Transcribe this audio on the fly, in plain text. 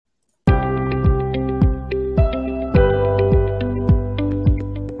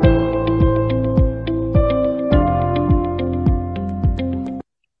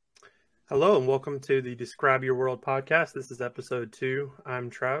welcome to the Describe Your World podcast. This is episode 2.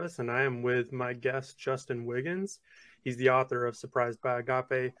 I'm Travis, and I am with my guest, Justin Wiggins. He's the author of Surprised by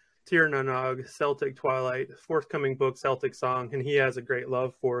Agape, Tir na Nog, Celtic Twilight, forthcoming book, Celtic Song, and he has a great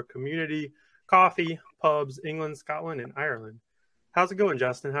love for community, coffee, pubs, England, Scotland, and Ireland. How's it going,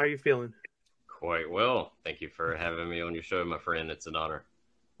 Justin? How are you feeling? Quite well. Thank you for having me on your show, my friend. It's an honor.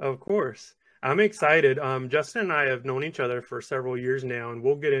 Of course. I'm excited. Justin and I have known each other for several years now, and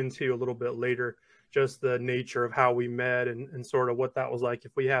we'll get into a little bit later just the nature of how we met and sort of what that was like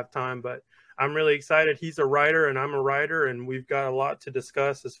if we have time. But I'm really excited. He's a writer and I'm a writer, and we've got a lot to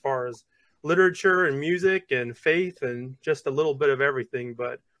discuss as far as literature and music and faith and just a little bit of everything.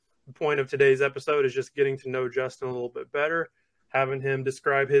 But the point of today's episode is just getting to know Justin a little bit better, having him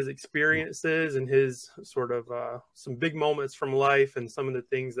describe his experiences and his sort of some big moments from life and some of the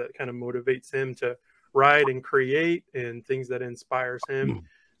things that kind of motivates him to write and create and things that inspires him.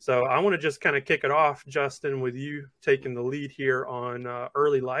 So I want to just kind of kick it off, Justin, with you taking the lead here on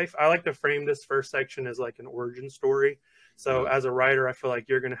early life. I like to frame this first section as like an origin story. So as a writer, I feel like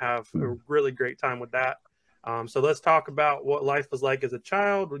you're going to have a really great time with that. So let's talk about what life was like as a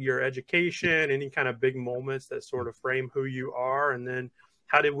child, your education, any kind of big moments that sort of frame who you are. And then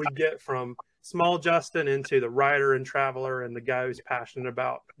how did we get from small Justin into the writer and traveler and the guy who's passionate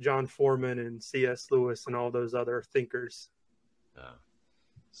about John Foreman and C.S. Lewis and all those other thinkers?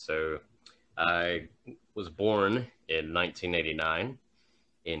 So I was born in 1989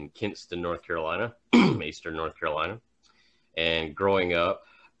 in Kinston, North Carolina, Eastern North Carolina. And growing up,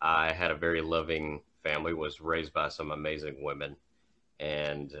 I had a very loving family, was raised by some amazing women,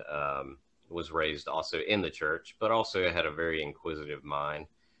 and was raised also in the church, but also had a very inquisitive mind.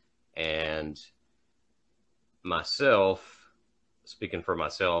 And myself, speaking for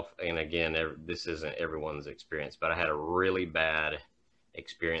myself, and again, this isn't everyone's experience, but I had a really bad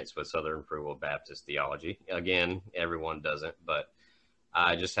experience with Southern Free Will Baptist theology. Again, everyone doesn't, but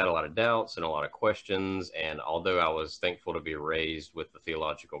I just had a lot of doubts and a lot of questions. And although I was thankful to be raised with the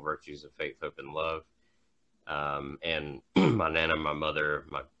theological virtues of faith, hope, and love, and my nana, my mother,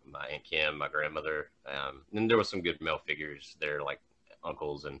 my Aunt Kim, my grandmother, and there were some good male figures there, like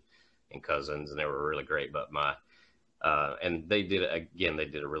uncles and cousins, and they were really great. But and they did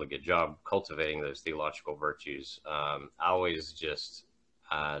a really good job cultivating those theological virtues. I always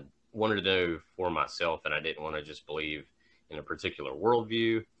I wanted to know for myself, and I didn't want to just believe in a particular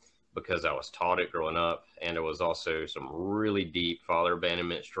worldview because I was taught it growing up. And there was also some really deep father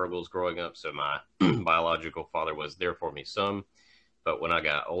abandonment struggles growing up. So my biological father was there for me some, but when I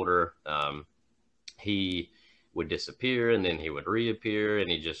got older, he would disappear and then he would reappear, and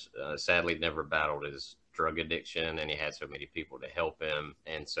he just sadly never battled his drug addiction, and he had so many people to help him.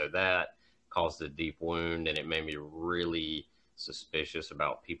 And so that caused a deep wound, and it made me really suspicious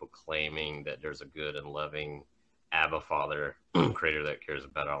about people claiming that there's a good and loving Abba Father, creator that cares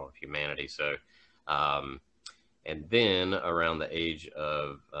about all of humanity. So, and then around the age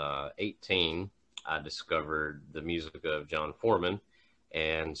of 18, I discovered the music of John Foreman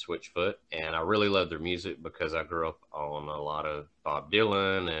and Switchfoot, and I really loved their music because I grew up on a lot of Bob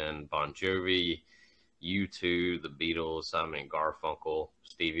Dylan and Bon Jovi, U2, the Beatles, Simon and Garfunkel,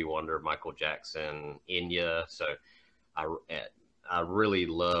 Stevie Wonder, Michael Jackson, Enya. So I really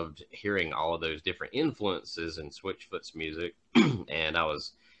loved hearing all of those different influences in Switchfoot's music. And I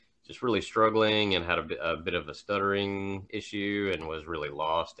was just really struggling and had a bit of a stuttering issue and was really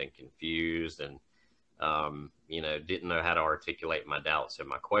lost and confused and, didn't know how to articulate my doubts and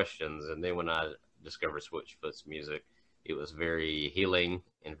my questions. And then when I discovered Switchfoot's music, it was very healing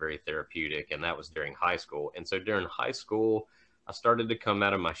and very therapeutic. And that was during high school. And so during high school, I started to come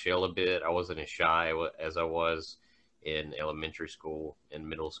out of my shell a bit. I wasn't as shy as I was in elementary school and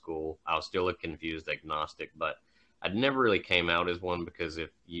middle school. I was still a confused agnostic, but I never really came out as one, because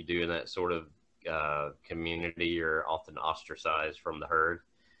if you do in that sort of community, you're often ostracized from the herd.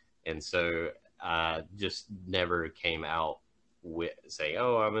 And so I just never came out with say,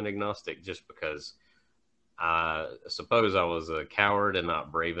 oh, I'm an agnostic, just because I suppose I was a coward and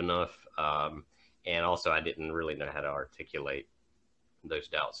not brave enough. And also I didn't really know how to articulate those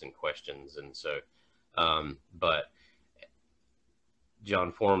doubts and questions. And so, but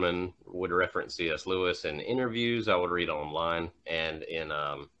John Foreman would reference C.S. Lewis in interviews I would read online. And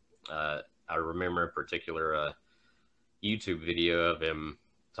I remember in particular a YouTube video of him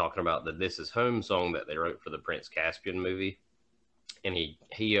talking about the This Is Home song that they wrote for the Prince Caspian movie. And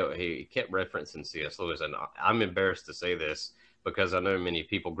he kept referencing C.S. Lewis. And I'm embarrassed to say this because I know many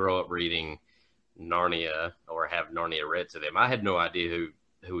people grow up reading Narnia or have Narnia read to them. I had no idea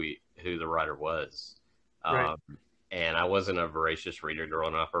who the writer was. Right. And I wasn't a voracious reader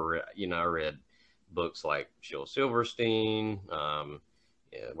growing up. I read books like Shel Silverstein,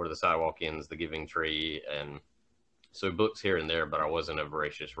 yeah, Where the Sidewalk Ends, The Giving Tree, and so books here and there, but I wasn't a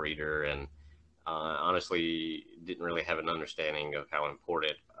voracious reader, and honestly didn't really have an understanding of how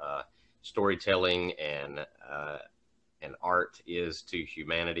important storytelling and art is to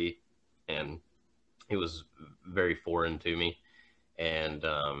humanity, and it was very foreign to me. And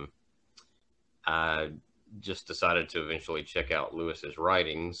I just decided to eventually check out Lewis's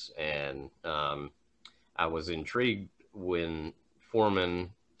writings, and I was intrigued when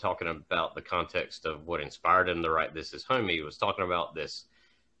Foreman, talking about the context of what inspired him to write This Is Home, he was talking about this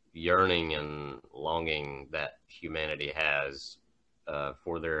yearning and longing that humanity has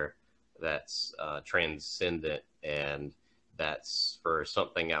for their that's transcendent, and that's for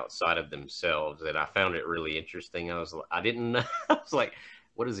something outside of themselves. And I found it really interesting. I didn't know. I was like,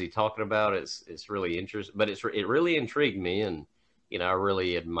 what is he talking about? It's really interesting, but it really intrigued me, and I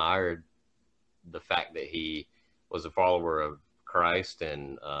really admired the fact that he was a follower of Christ,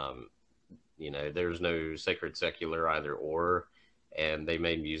 and there's no sacred secular either or, and they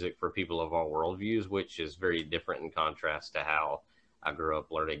made music for people of all worldviews, which is very different in contrast to how I grew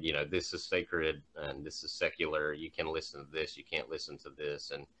up learning, this is sacred and this is secular. You can listen to this, you can't listen to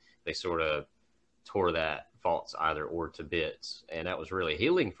this. And they sort of tore that false either or to bits. And that was really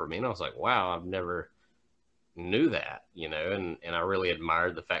healing for me. And I was like, wow, I've never knew that, and I really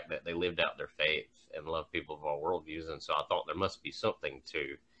admired the fact that they lived out their faith and loved people of all worldviews. And so I thought there must be something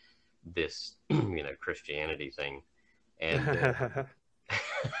to this, Christianity thing. And,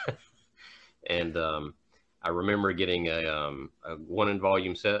 and, I remember getting a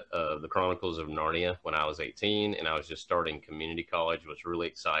 1-volume set of the Chronicles of Narnia when I was 18, and I was just starting community college, was really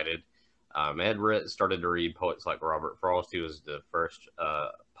excited. I had started to read poets like Robert Frost. He was the first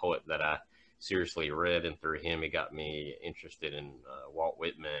poet that I seriously read, and through him, he got me interested in Walt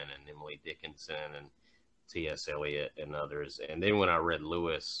Whitman and Emily Dickinson and T.S. Eliot and others. And then when I read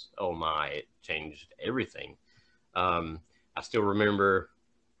Lewis, oh my, it changed everything. I still remember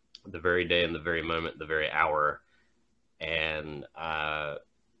the very day and the very moment, the very hour, and I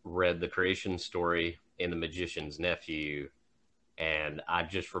read the creation story in The Magician's Nephew, and I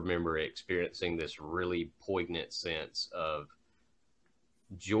just remember experiencing this really poignant sense of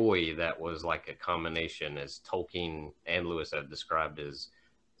joy that was like a combination, as Tolkien and Lewis have described, as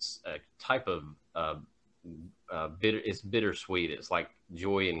a type of bitter. It's bittersweet. It's like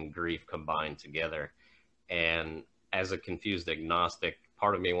joy and grief combined together. And as a confused agnostic,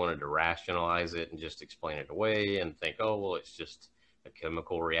 part of me wanted to rationalize it and just explain it away and think, oh, well, it's just a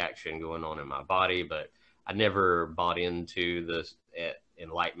chemical reaction going on in my body. But I never bought into this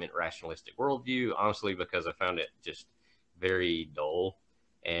Enlightenment rationalistic worldview, honestly, because I found it just very dull,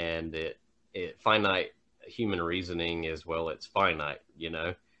 and it finite human reasoning as well. It's finite,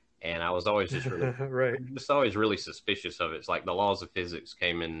 and I was always just really, right. just always really suspicious of it. It's like the laws of physics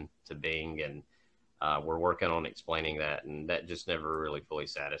came into being, and we're working on explaining that, and that just never really fully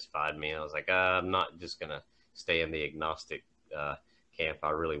satisfied me. I was like, I'm not just going to stay in the agnostic camp. I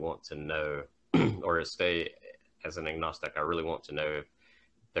really want to know, or stay as an agnostic. I really want to know if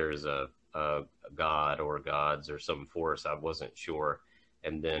there's a God or gods or some force. I wasn't sure.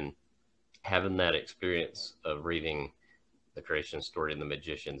 And then having that experience of reading the creation story in The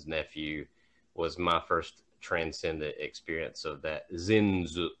Magician's Nephew was my first transcendent experience of that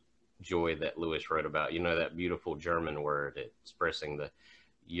Zinzu joy that Lewis wrote about, that beautiful German word expressing the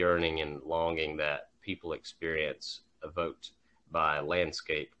yearning and longing that people experience, evoked by a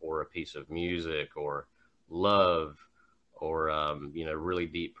landscape or a piece of music or love, or really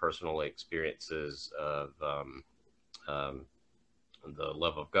deep personal experiences of the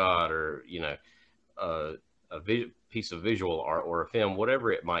love of God, or piece of visual art or a film,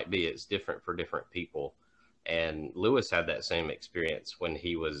 whatever it might be. It's different for different people. And Lewis had that same experience when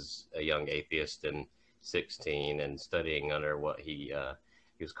he was a young atheist and 16 and studying under what he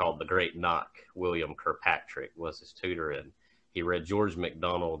was called the Great Knock. William Kirkpatrick was his tutor, and he read George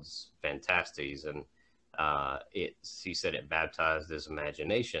MacDonald's Fantastes, and he said it baptized his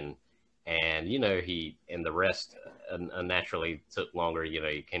imagination. And he and the rest naturally took longer.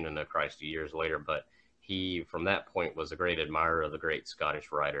 He came to know Christ 2 years later, but he from that point was a great admirer of the great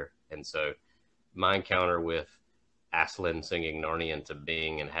Scottish writer. And so my encounter with Aslan singing Narnia into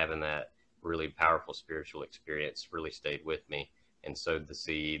being and having that really powerful spiritual experience really stayed with me and sowed the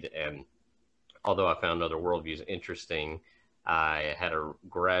seed. And although I found other worldviews interesting, I had a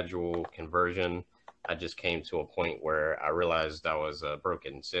gradual conversion. I just came to a point where I realized I was a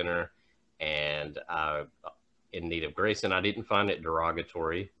broken sinner and in need of grace. And I didn't find it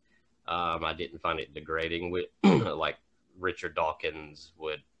derogatory. I didn't find it degrading, like Richard Dawkins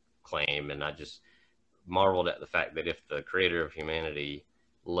would claim. And I just marveled at the fact that if the creator of humanity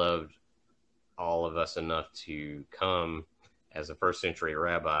loved all of us enough to come as a first century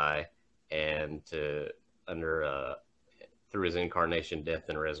rabbi and to under through his incarnation, death,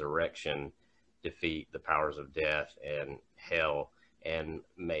 and resurrection, defeat the powers of death and hell and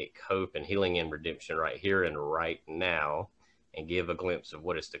make hope and healing and redemption right here and right now and give a glimpse of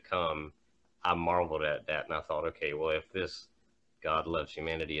what is to come. I marveled at that, and I thought, okay, well, if this God loves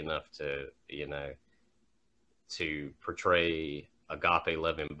humanity enough to, to portray agape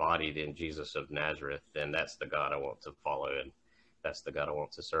love embodied in Jesus of Nazareth, then that's the God I want to follow, and that's the God I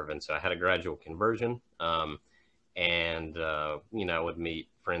want to serve. And so I had a gradual conversion, and I would meet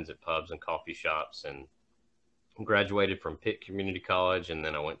friends at pubs and coffee shops, and graduated from Pitt Community College, and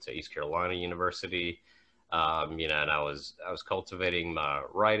then I went to East Carolina University. And I was cultivating my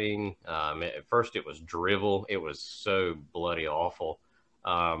writing. At first, it was drivel. It was so bloody awful,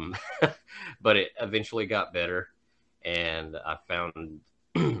 but it eventually got better, and I found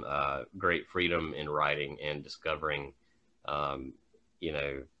great freedom in writing and discovering, Neil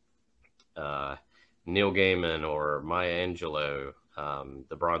Gaiman or Maya Angelou,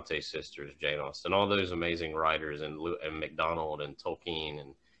 the Bronte sisters, Jane Austen, all those amazing writers, and MacDonald and Tolkien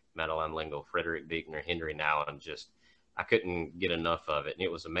and Madeleine L'Engle, Frederick Buechner, Henry Nouwen, and just I couldn't get enough of it. And it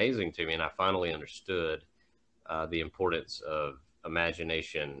was amazing to me, and I finally understood the importance of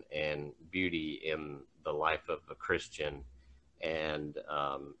imagination and beauty in the life of a Christian, and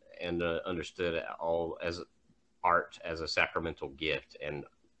understood all as art as a sacramental gift. And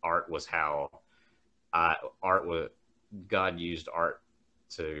art was how God used art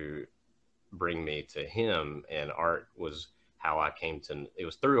to bring me to him, and art was how it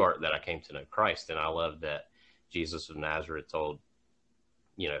was through art that I came to know Christ. And I love that Jesus of Nazareth told,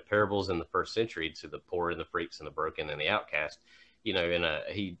 parables in the first century to the poor and the freaks and the broken and the outcast,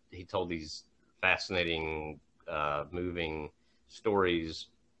 he told these fascinating, moving stories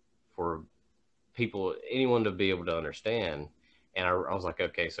for anyone to be able to understand. And I was like,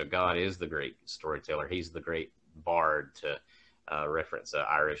 okay, so God is the great storyteller. He's the great bard, to reference an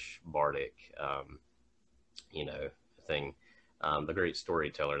Irish bardic, thing. The great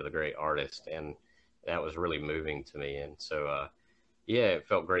storyteller, the great artist. And that was really moving to me. And so, it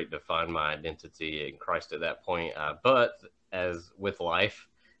felt great to find my identity in Christ at that point. But as with life,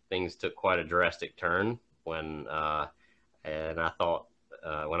 things took quite a drastic turn and I thought,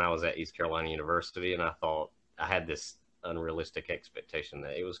 when I was at East Carolina University, and I thought I had this unrealistic expectation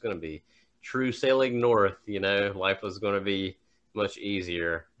that it was going to be true sailing north, life was going to be much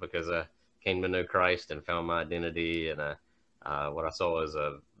easier because I came to know Christ and found my identity, and what I saw was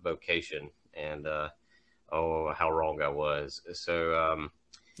a vocation, and how wrong I was. So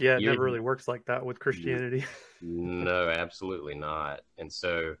it never really works like that with Christianity. No, absolutely not. And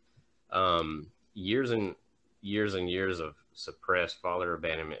so years and years of suppressed father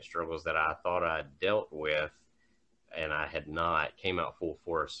abandonment struggles that I thought I dealt with, and I had not, came out full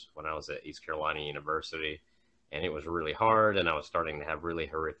force when I was at East Carolina University. And it was really hard, and I was starting to have really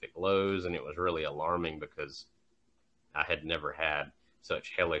horrific lows, and it was really alarming because I had never had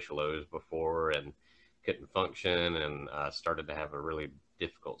such hellish lows before and couldn't function, and started to have a really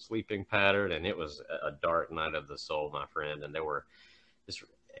difficult sleeping pattern, and it was a dark night of the soul, my friend. And there were just,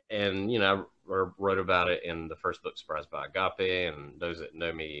 and I wrote about it in the first book, Surprised by Agape, and those that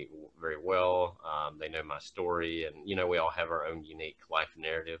know me very well, they know my story, and we all have our own unique life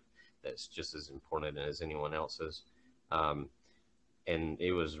narrative that's just as important as anyone else's. And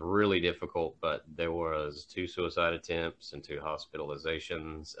it was really difficult, but there was 2 suicide attempts and 2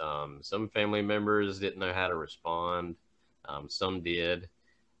 hospitalizations. Some family members didn't know how to respond. Some did.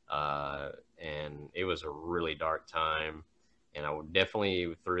 And it was a really dark time. And I would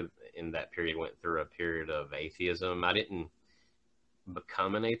definitely in that period went through a period of atheism. I didn't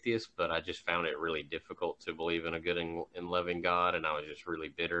become an atheist, but I just found it really difficult to believe in a good and loving God. And I was just really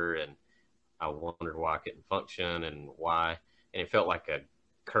bitter, and I wondered why I couldn't function and why. And it felt like a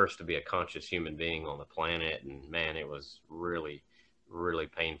curse to be a conscious human being on the planet. And man, it was really, really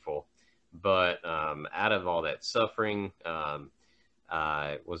painful. But out of all that suffering,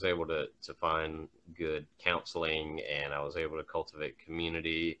 I was able to find good counseling, and I was able to cultivate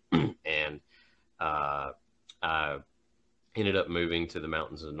community. And I ended up moving to the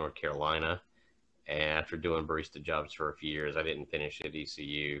mountains of North Carolina. And after doing barista jobs for a few years, I didn't finish at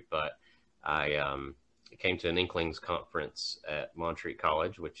ECU, but I came to an Inklings conference at Montreat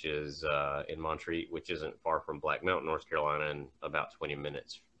College, which is in Montreat, which isn't far from Black Mountain, North Carolina, and about 20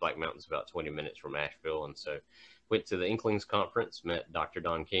 minutes. Black Mountain's about 20 minutes from Asheville. And so went to the Inklings conference, met Dr.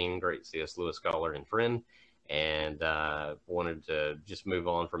 Don King, great C.S. Lewis scholar and friend, and wanted to just move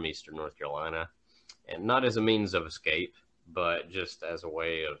on from Eastern North Carolina. and not as a means of escape, but just as a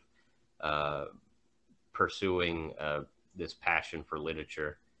way of pursuing this passion for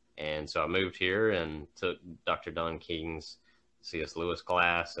literature. And so I moved here and took Dr. Don King's C.S. Lewis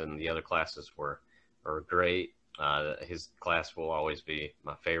class, and the other classes were great. His class will always be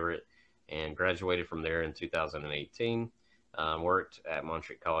my favorite, and graduated from there in 2018. Worked at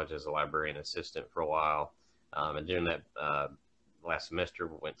Montreat College as a librarian assistant for a while. And during that last semester,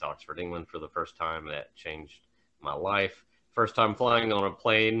 went to Oxford, England for the first time. That changed my life. First time flying on a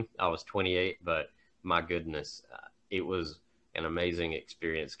plane. I was 28, but my goodness, it was an amazing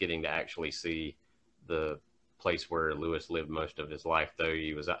experience getting to actually see the place where Lewis lived most of his life. Though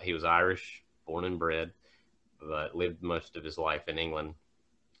he was Irish, born and bred, but lived most of his life in England.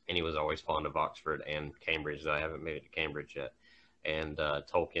 And he was always fond of Oxford and Cambridge, though I haven't made it to Cambridge yet. And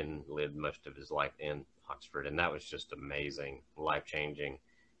Tolkien lived most of his life in Oxford, and that was just amazing, life-changing.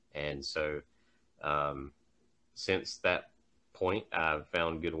 And so since that point, I've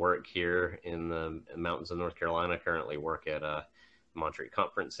found good work here in the mountains of North Carolina. Currently work at Montreat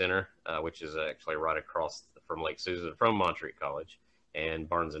Conference Center, which is actually right across from Lake Susan from Montreat College, and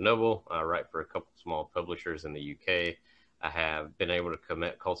Barnes & Noble. I write for a couple small publishers in the UK. I have been able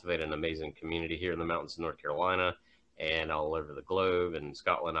to cultivate an amazing community here in the mountains of North Carolina and all over the globe, in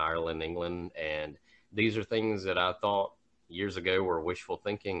Scotland, Ireland, England. And these are things that I thought years ago were wishful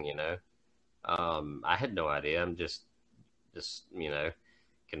thinking, I had no idea. I'm just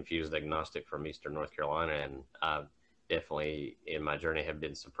confused agnostic from Eastern North Carolina. And I definitely in my journey have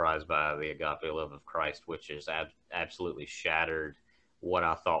been surprised by the agape love of Christ, which has absolutely shattered what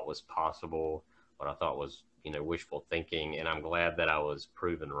I thought was possible, what I thought was, wishful thinking. And I'm glad that I was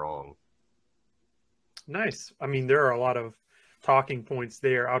proven wrong. Nice. I mean, there are a lot of talking points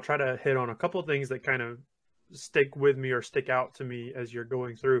there. I'll try to hit on a couple of things that kind of stick with me or stick out to me as you're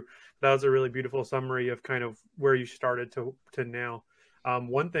going through. That was a really beautiful summary of kind of where you started to now.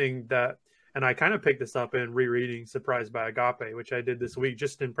 One thing that, and I kind of picked this up in rereading Surprised by Agape, which I did this week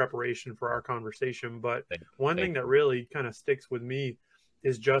just in preparation for our conversation. But one thing that really kind of sticks with me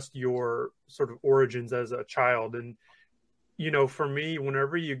is just your sort of origins as a child. And, for me,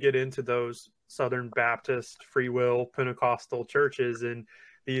 whenever you get into those Southern Baptist, Free Will, Pentecostal churches, and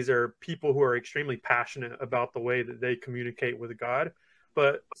these are people who are extremely passionate about the way that they communicate with God,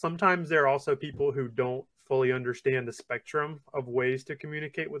 but sometimes they're also people who don't fully understand the spectrum of ways to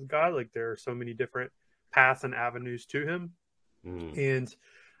communicate with God. Like, there are so many different paths and avenues to him. And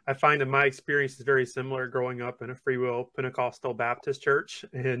I find that my experience is very similar growing up in a Free Will Pentecostal Baptist church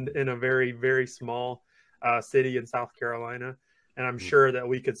and in a very, very small city in South Carolina. And I'm sure that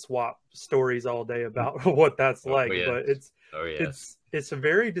we could swap stories all day about what that's like, but it's a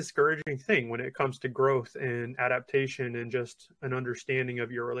very discouraging thing when it comes to growth and adaptation and just an understanding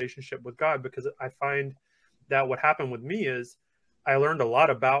of your relationship with God, because I find that what happened with me is I learned a lot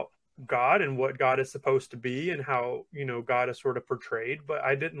about God and what God is supposed to be and how, God is sort of portrayed, but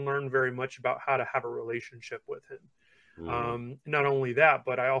I didn't learn very much about how to have a relationship with him. Not only that,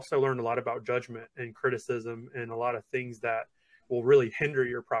 but I also learned a lot about judgment and criticism and a lot of things that will really hinder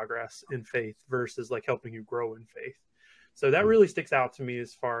your progress in faith versus like helping you grow in faith. So that really sticks out to me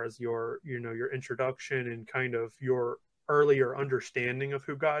as far as your introduction and kind of your earlier understanding of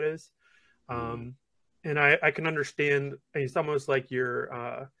who God is. And I can understand, it's almost like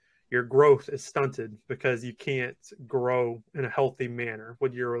your growth is stunted because you can't grow in a healthy manner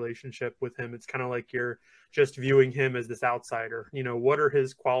with your relationship with him. It's kind of like you're just viewing him as this outsider. What are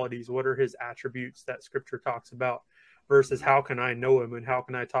his qualities? What are his attributes that scripture talks about versus how can I know him and how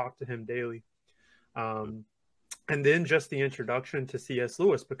can I talk to him daily? And then just the introduction to C.S.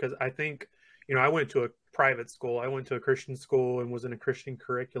 Lewis, because I think, I went to a private school. I went to a Christian school and was in a Christian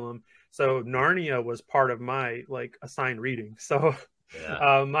curriculum. So Narnia was part of my assigned reading. So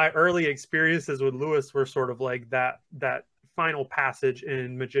my early experiences with Lewis were sort of like that final passage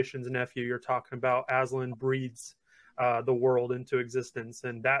in Magician's Nephew. You're talking about Aslan breathes the world into existence,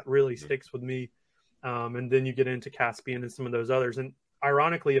 and that really sticks with me. And then you get into Caspian and some of those others. And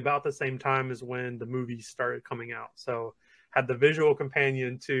ironically, about the same time as when the movies started coming out. So had the visual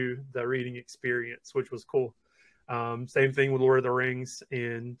companion to the reading experience, which was cool. Same thing with Lord of the Rings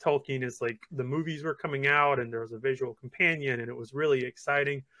and Tolkien, is like the movies were coming out and there was a visual companion and it was really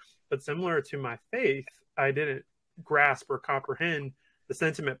exciting. But similar to my faith, I didn't grasp or comprehend the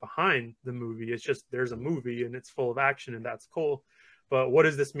sentiment behind the movie. It's just there's a movie and it's full of action and that's cool. But what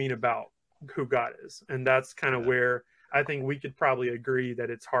does this mean about who God is? And that's kind of where I think we could probably agree that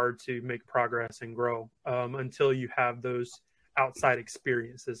it's hard to make progress and grow until you have those outside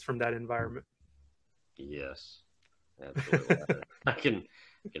experiences from that environment. Yes, absolutely. I can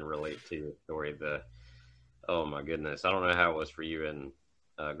relate to your story. Oh my goodness. I don't know how it was for you and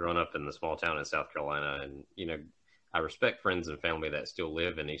growing up in the small town in South Carolina. And, I respect friends and family that still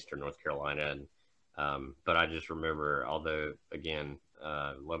live in Eastern North Carolina. And, but I just remember, although again,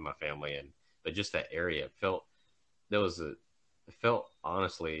 love my family but just that area there was it felt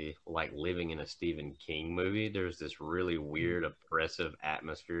honestly like living in a Stephen King movie. There's this really weird, oppressive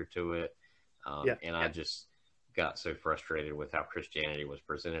atmosphere to it. Yeah. And I just got so frustrated with how Christianity was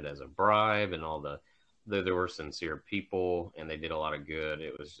presented as a bribe and all there were sincere people and they did a lot of good.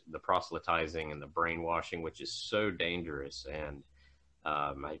 It was the proselytizing and the brainwashing, which is so dangerous. And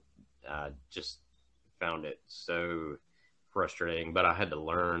I just found it so frustrating, but I had to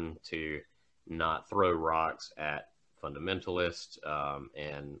learn to not throw rocks at fundamentalists.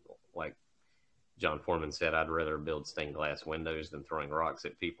 And like John Foreman said, I'd rather build stained glass windows than throwing rocks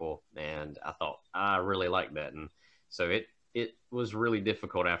at people. And I thought I really liked that. And so it was really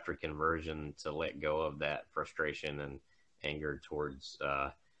difficult after conversion to let go of that frustration and anger towards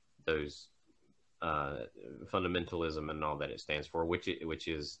those fundamentalism and all that it stands for, which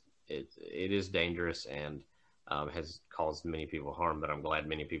is it is dangerous and has caused many people harm. But I'm glad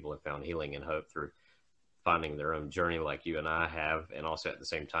many people have found healing and hope through finding their own journey like you and I have, and also at the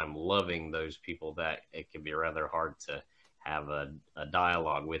same time loving those people that it can be rather hard to have a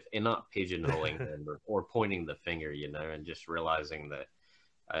dialogue with and not pigeonholing them or pointing the finger, and just realizing that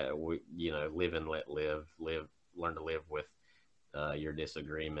live and let live, learn to live with your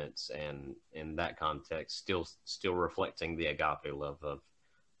disagreements, and in that context still reflecting the agape love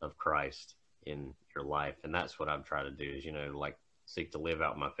of Christ in your life. And that's what I'm trying to do is, like seek to live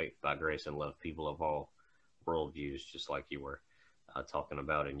out my faith by grace and love people of all worldviews, just like you were talking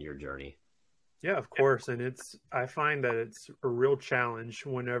about in your journey. Yeah, of course. And I find that it's a real challenge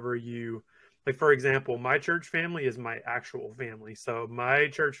whenever like, for example, my church family is my actual family. So my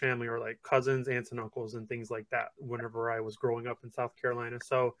church family are like cousins, aunts, and uncles, and things like that whenever I was growing up in South Carolina.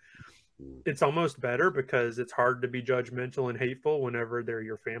 So it's almost better because it's hard to be judgmental and hateful whenever they're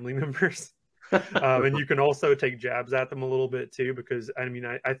your family members. And you can also take jabs at them a little bit too, because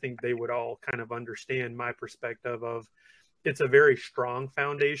I think they would all kind of understand my perspective of it's a very strong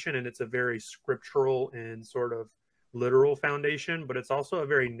foundation and it's a very scriptural and sort of literal foundation, but it's also a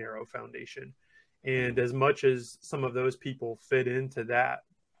very narrow foundation. And as much as some of those people fit into that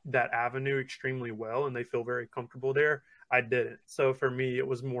avenue extremely well and they feel very comfortable there, I didn't. So for me, it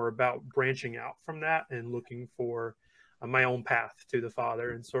was more about branching out from that and looking for my own path to the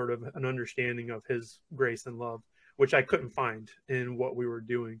Father and sort of an understanding of his grace and love, which I couldn't find in what we were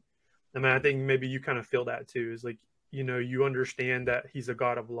doing. I think maybe you kind of feel that too, is like, you understand that he's a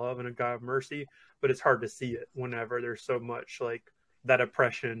God of love and a God of mercy, but it's hard to see it whenever there's so much like that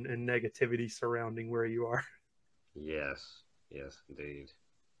oppression and negativity surrounding where you are. Yes, indeed.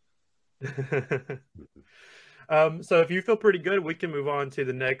 So if you feel pretty good, we can move on to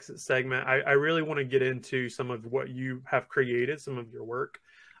the next segment. I really want to get into some of what you have created, some of your work.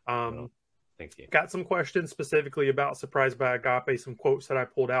 Thank you. Got some questions specifically about Surprised by Agape, some quotes that I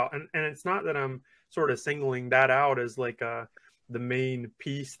pulled out. And it's not that I'm sort of singling that out as like the main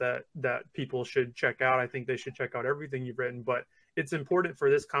piece that people should check out. I think they should check out everything you've written, but it's important for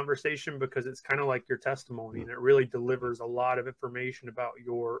this conversation because it's kind of like your testimony and it really delivers a lot of information about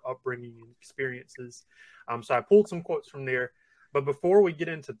your upbringing and experiences. So I pulled some quotes from there. But before we get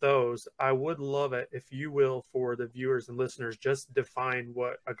into those, I would love it if you will, for the viewers and listeners, just define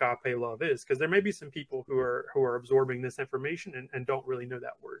what agape love is, because there may be some people who are absorbing this information and don't really know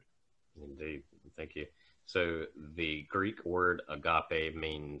that word. Indeed. Thank you. So the Greek word agape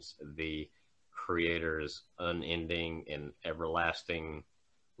means the Creator's unending and everlasting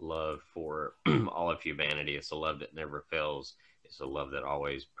love for all of humanity. It's a love that never fails. It's a love that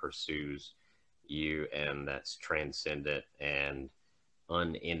always pursues you, and that's transcendent and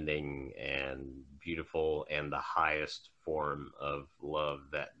unending and beautiful and the highest form of love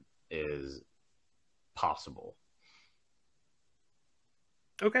that is possible.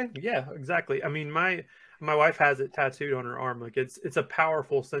 Okay, yeah, exactly. I mean, my wife has it tattooed on her arm. Like it's a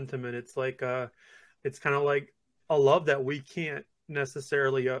powerful sentiment. It's like it's kind of like a love that we can't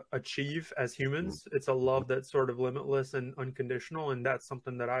necessarily achieve as humans. It's a love that's sort of limitless and unconditional, and that's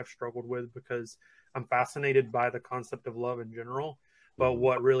something that I've struggled with because I'm fascinated by the concept of love in general. But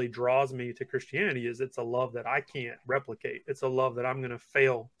what really draws me to Christianity is it's a love that I can't replicate. It's a love that I'm going to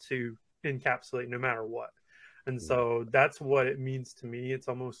fail to encapsulate no matter what. And so that's what it means to me. It's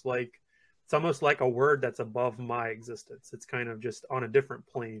almost like a word that's above my existence. It's kind of just on a different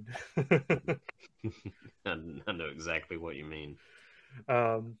plane. I know exactly what you mean.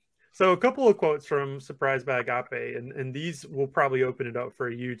 So a couple of quotes from Surprised by Agape, and these will probably open it up for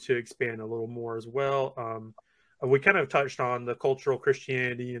you to expand a little more as well. We kind of touched on the cultural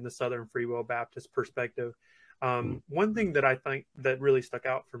Christianity and the Southern Free Will Baptist perspective. One thing that I think that really stuck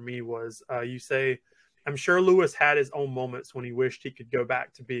out for me was you say, I'm sure Lewis had his own moments when he wished he could go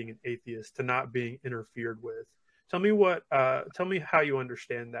back to being an atheist, to not being interfered with. Tell me how you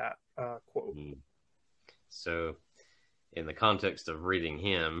understand that quote. So, in the context of reading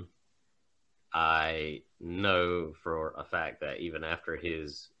him, I know for a fact that even after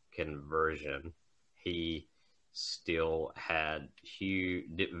his conversion, he still had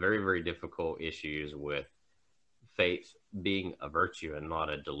very, very difficult issues with faith being a virtue and not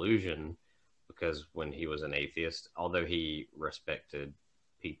a delusion. Because when he was an atheist, although he respected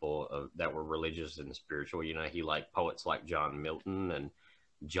people that were religious and spiritual, he liked poets like John Milton and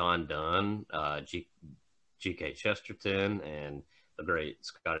John Donne, G.K. Chesterton, and the great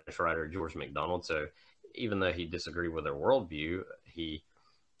Scottish writer George MacDonald. So even though he disagreed with their worldview, he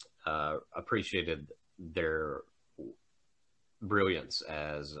appreciated their brilliance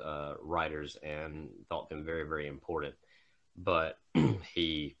as writers and thought them very, very important. But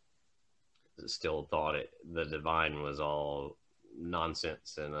he still thought the divine was all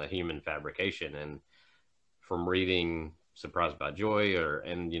nonsense and a human fabrication. And from reading Surprised by Joy,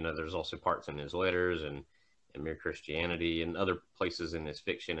 there's also parts in his letters and Mere Christianity and other places in his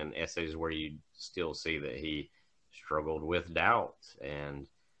fiction and essays where you still see that he struggled with doubt, and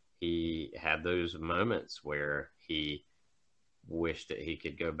he had those moments where he wished that he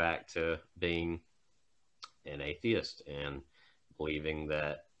could go back to being an atheist and believing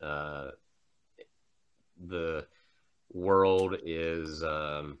that the world is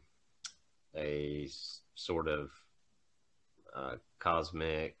a sort of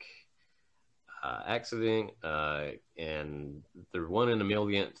cosmic accident, and the 1 in a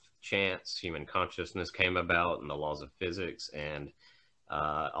millionth chance human consciousness came about and the laws of physics, and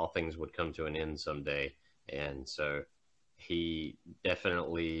all things would come to an end someday. And so he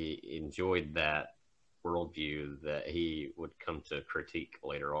definitely enjoyed that worldview that he would come to critique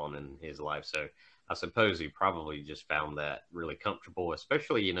later on in his life. So I suppose he probably just found that really comfortable,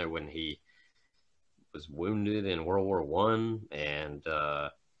 especially, when he was wounded in World War One and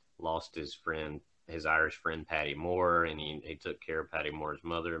lost his Irish friend, Patty Moore, and he took care of Patty Moore's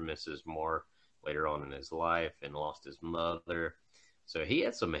mother, Mrs. Moore, later on in his life, and lost his mother. So he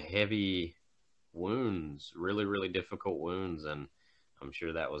had some heavy wounds, really, really difficult wounds, and I'm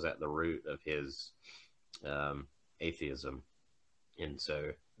sure that was at the root of his atheism. And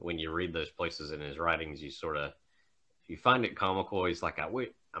so when you read those places in his writings, you find it comical. He's like,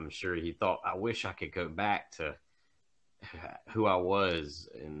 I'm sure he thought, I wish I could go back to who I was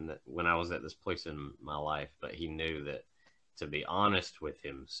when I was at this place in my life. But he knew that to be honest with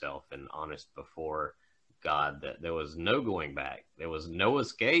himself and honest before God, that there was no going back. There was no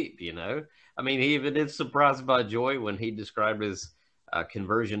escape, I mean, he even did Surprised by Joy when he described his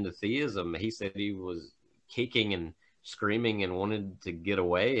conversion to theism. He said he was kicking and screaming and wanted to get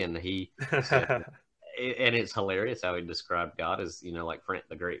away. And he said, and it's hilarious how he described God as, like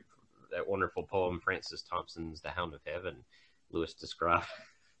that wonderful poem, Francis Thompson's The Hound of Heaven. Lewis described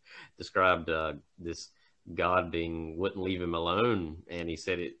this God wouldn't leave him alone. And he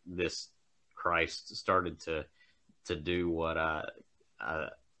said this Christ started to do what I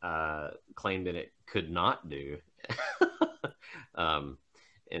claimed that it could not do.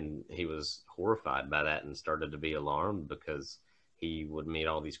 And he was horrified by that and started to be alarmed, because he would meet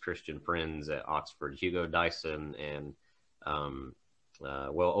all these Christian friends at Oxford. Hugo Dyson and,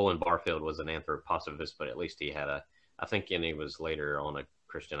 Owen Barfield was an anthroposophist, but at least he had I think he was later on a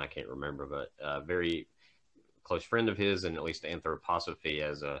Christian, I can't remember, but a very close friend of his. And at least anthroposophy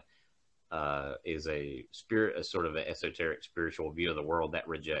is a sort of an esoteric spiritual view of the world that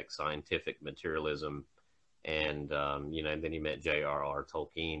rejects scientific materialism. And, then he met J.R.R.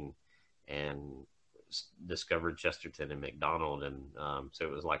 Tolkien and discovered Chesterton and MacDonald. And so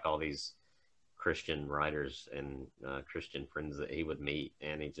it was like all these Christian writers and Christian friends that he would meet,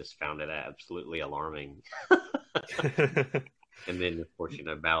 and he just found it absolutely alarming. And then, of course,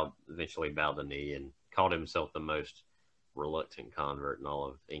 eventually bowed the knee and called himself the most reluctant convert in all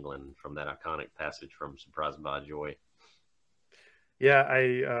of England from that iconic passage from Surprised by Joy. Yeah,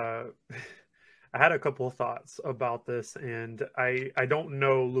 I had a couple of thoughts about this, and I don't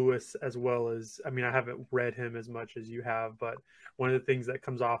know Lewis as well as, I haven't read him as much as you have, but one of the things that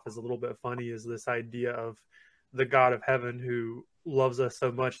comes off as a little bit funny is this idea of the God of heaven who loves us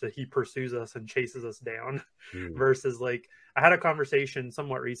so much that he pursues us and chases us down versus, like, I had a conversation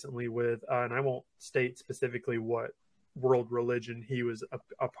somewhat recently with, and I won't state specifically what world religion he was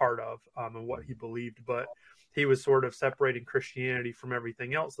a part of, and what he believed. But he was sort of separating Christianity from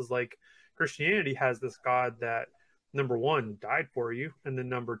everything else. Is like Christianity has this God that, number one, died for you, and then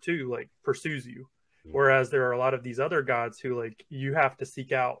number two, like, pursues you. Whereas there are a lot of these other gods who, like, you have to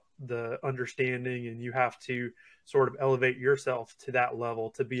seek out the understanding and you have to sort of elevate yourself to that level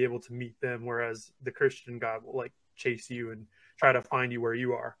to be able to meet them. Whereas the Christian God will, like, chase you and try to find you where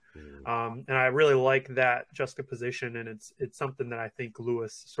you are. And I really like that juxtaposition, and it's something that I think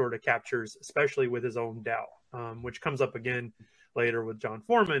Lewis sort of captures, especially with his own doubt, which comes up again later with John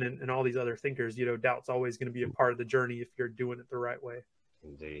Foreman and all these other thinkers. You know, doubt's always going to be a part of the journey if you're doing it the right way.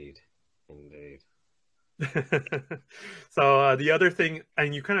 Indeed. So the other thing,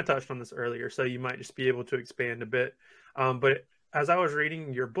 and you kind of touched on this earlier, so you might just be able to expand a bit. But as I was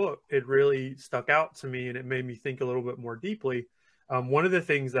reading your book, it really stuck out to me, and it made me think a little bit more deeply. One of the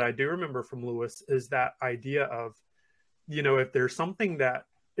things that I do remember from Lewis is that idea of, you know, if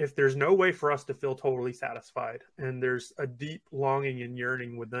there's no way for us to feel totally satisfied, and there's a deep longing and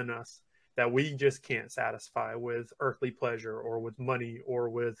yearning within us that we just can't satisfy with earthly pleasure or with money or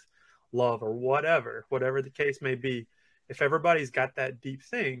with love or whatever the case may be, if everybody's got that deep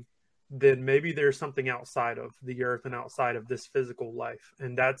thing, then maybe there's something outside of the earth and outside of this physical life.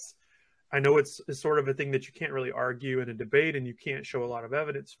 And that's, I know it's sort of a thing that you can't really argue in a debate and you can't show a lot of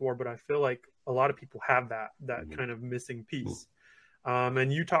evidence for, but I feel like a lot of people have that kind of missing piece.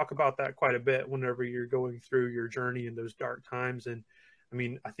 And you talk about that quite a bit whenever you're going through your journey in those dark times. And I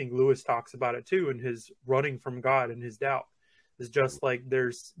mean, I think Lewis talks about it too in his running from God and his doubt. Is just like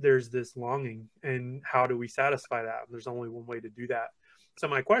there's this longing, and how do we satisfy that? There's only one way to do that. So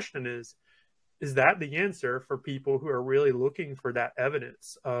my question is that the answer for people who are really looking for that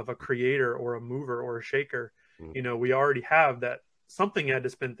evidence of a creator or a mover or a shaker? You know, we already have that something had to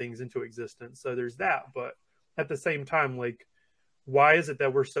spin things into existence. So there's that. But at the same time, like, why is it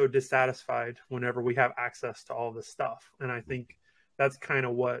that we're so dissatisfied whenever we have access to all this stuff? And I think that's kind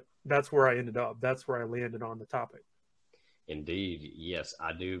of that's where I ended up. That's where I landed on the topic. Indeed. Yes,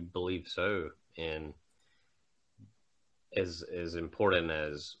 I do believe so. And as important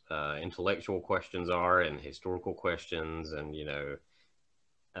as intellectual questions are and historical questions and, you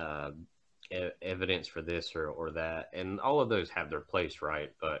know, evidence for this or that, and all of those have their place,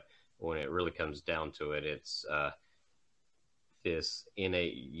 right? But when it really comes down to it, it's this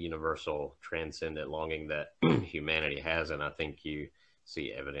innate, universal, transcendent longing that humanity has. And I think you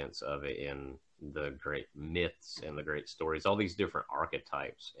see evidence of it in the great myths and the great stories, all these different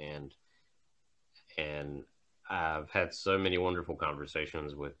archetypes. And I've had so many wonderful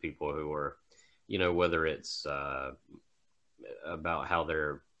conversations with people who are, you know, whether it's about how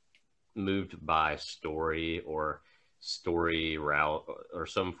they're moved by story or story route or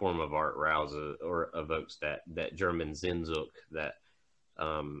some form of art rouses or evokes that German Sehnsucht, that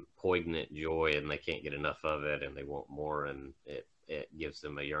poignant joy, and they can't get enough of it and they want more, and it gives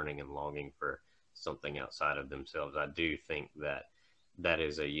them a yearning and longing for something outside of themselves. I do think that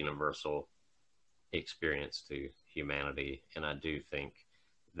is a universal experience to humanity, and I do think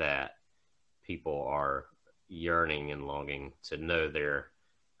that people are yearning and longing to know their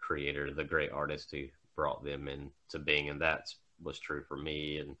creator, the great artist who brought them into being. And that was true for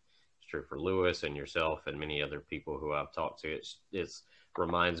me, and it's true for Lewis and yourself and many other people who I've talked to. It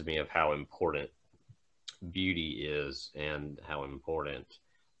reminds me of how important beauty is and how important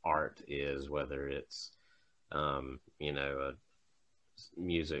art is, whether it's you know,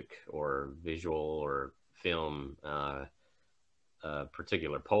 music or visual or film, a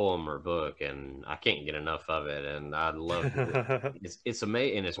particular poem or book, and I can't get enough of it. And I love it's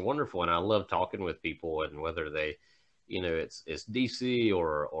amazing and it's wonderful, and I love talking with people, and whether they, you know, it's DC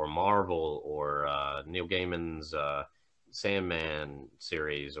or Marvel or Neil Gaiman's Sandman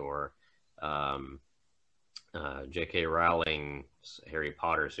series or J.K. Rowling's Harry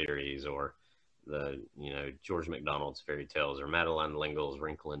Potter series, or the, you know, George MacDonald's fairy tales, or Madeleine L'Engle's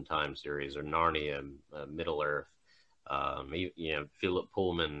Wrinkle in Time series, or Narnia, Middle Earth, you know, Philip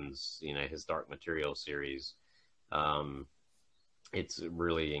Pullman's, you know, his Dark Material series. It's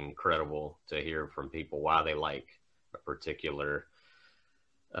really incredible to hear from people why they like a particular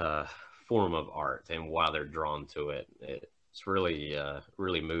form of art and why they're drawn to it. It's really,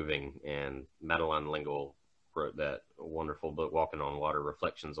 really moving. And Madeleine L'Engle wrote that wonderful book, Walking on Water,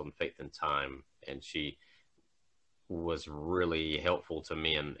 Reflections on Faith and Time. And she was really helpful to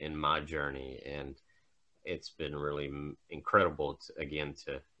me in my journey. And it's been really incredible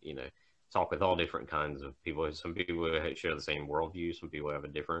to, you know, talk with all different kinds of people. Some people share the same worldview. Some people have a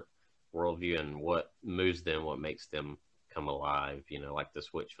different worldview, and what moves them, what makes them come alive, you know, like the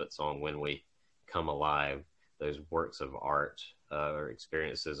Switchfoot song, When We Come Alive. those works of art or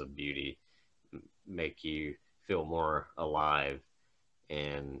experiences of beauty make you feel more alive.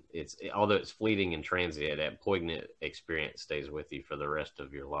 And although it's fleeting and transient, that poignant experience stays with you for the rest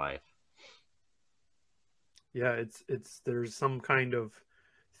of your life. Yeah, there's some kind of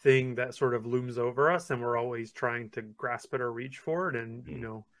thing that sort of looms over us, and we're always trying to grasp it or reach for it.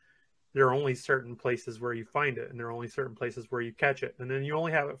 And there are only certain places where you find it, and there are only certain places where you catch it, and then you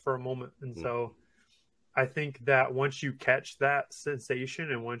only have it for a moment. And so I think that once you catch that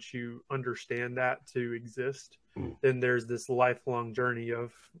sensation and once you understand that to exist, then there's this lifelong journey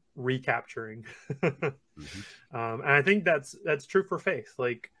of recapturing. And I think that's true for faith.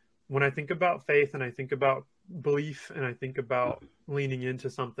 Like when I think about faith and I think about belief and I think about leaning into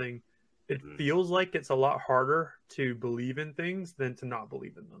something, it feels like it's a lot harder to believe in things than to not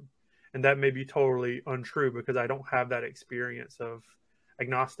believe in them. And that may be totally untrue because I don't have that experience of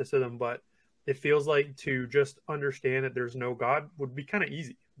agnosticism, but it feels like to just understand that there's no God would be kind of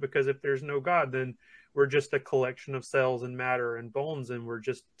easy, because if there's no God, then we're just a collection of cells and matter and bones, and we're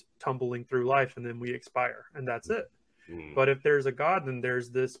just tumbling through life, and then we expire, and that's it. But if there's a God, then there's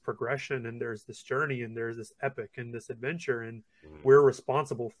this progression, and there's this journey, and there's this epic and this adventure, and we're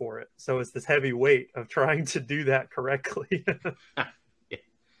responsible for it. So it's this heavy weight of trying to do that correctly.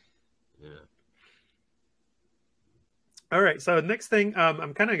 All right. So next thing,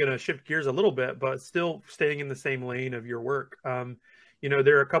 I'm kind of going to shift gears a little bit, but still staying in the same lane of your work.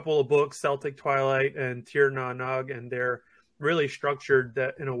 There are a couple of books, Celtic Twilight and Tir na Nog, and they're really structured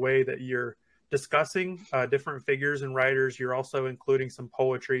that in a way that you're discussing different figures and writers. You're also including some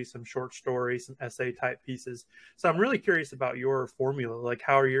poetry, some short stories, some essay type pieces. So I'm really curious about your formula, like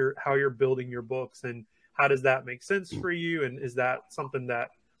how you're building your books, and how does that make sense for you? And is that something that,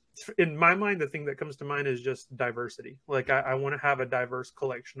 in my mind, the thing that comes to mind is just diversity. Like I want to have a diverse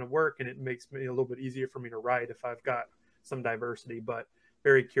collection of work, and it makes me a little bit easier for me to write if I've got some diversity. But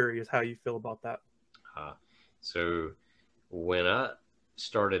very curious how you feel about that. So when I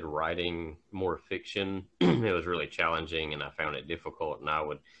started writing more fiction, it was really challenging, and I found it difficult. And I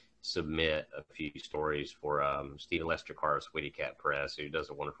would submit a few stories for Stephen Lester Carr's Sweetie Cat Press, who does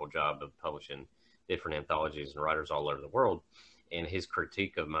a wonderful job of publishing different anthologies and writers all over the world. And his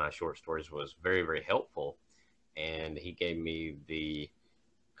critique of my short stories was very, very helpful. And he gave me the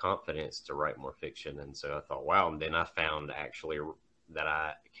confidence to write more fiction. And so I thought, wow. And then I found actually that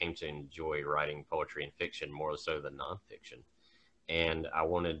I came to enjoy writing poetry and fiction more so than nonfiction. And I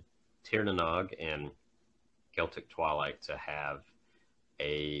wanted Tir na Nog and Celtic Twilight to have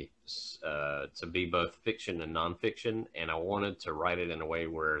to be both fiction and nonfiction. And I wanted to write it in a way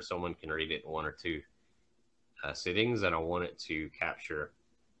where someone can read it in one or two sittings, and I wanted to capture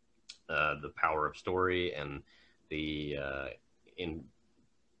the power of story and the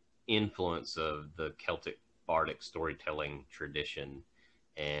influence of the Celtic bardic storytelling tradition,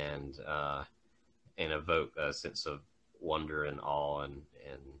 and evoke a sense of wonder and awe and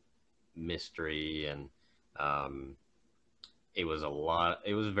mystery. And it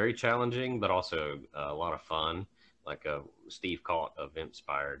was very challenging, but also a lot of fun. Like Steve Caught of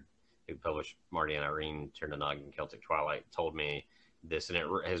Inspired, who published Marty and Irene, Tir na Nog, and Celtic Twilight, told me this, and it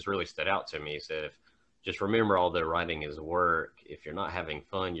has really stood out to me. He said, just remember, all the writing is work. If you're not having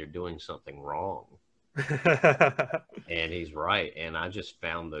fun, you're doing something wrong. And he's right. And I just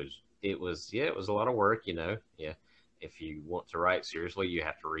found it was a lot of work, if you want to write seriously, you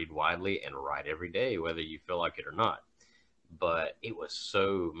have to read widely and write every day, whether you feel like it or not. But it was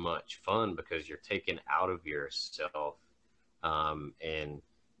so much fun because you're taken out of yourself, and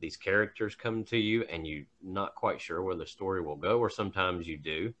these characters come to you, and you're not quite sure where the story will go, or sometimes you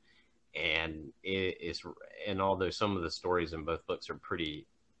do. And although some of the stories in both books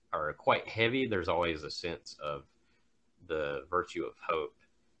are quite heavy, there's always a sense of the virtue of hope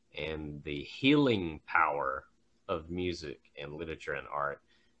and the healing power of music and literature and art.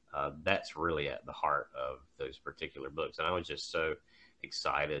 That's really at the heart of those particular books. And I was just so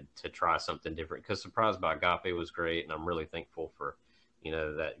excited to try something different, because Surprised by Agape was great, and I'm really thankful for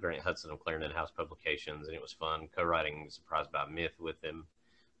that Grant Hudson of Clarendon House Publications, and it was fun co-writing Surprised by Myth with him.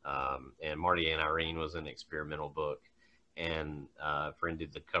 And Marty and Irene was an experimental book, and friend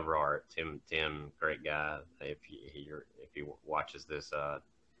did the cover art. Tim, great guy. If he watches this, I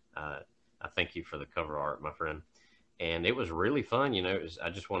thank you for the cover art, my friend. And it was really fun. I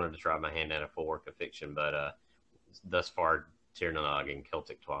just wanted to try my hand at a full work of fiction, but thus far, Tir na Nog and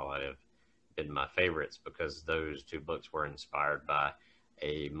Celtic Twilight have been my favorites, because those two books were inspired by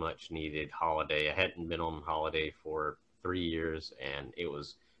a much needed holiday. I hadn't been on holiday for 3 years, and it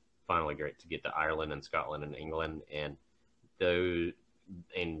was finally great to get to Ireland and Scotland and England, and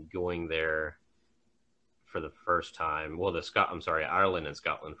going there for the first time. Well, Ireland and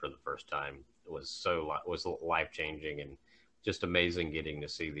Scotland for the first time was life changing and just amazing getting to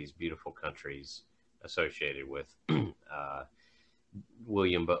see these beautiful countries associated with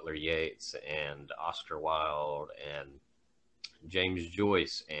William Butler Yeats and Oscar Wilde and James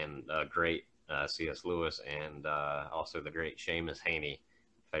Joyce and great C.S. Lewis and also the great Seamus Heaney,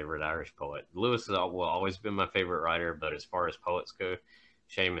 favorite Irish poet. Lewis will always been my favorite writer, but as far as poets go,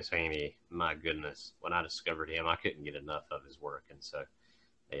 Seamus Heaney, my goodness, when I discovered him, I couldn't get enough of his work. And so,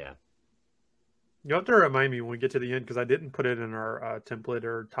 yeah. You'll have to remind me when we get to the end, because I didn't put it in our template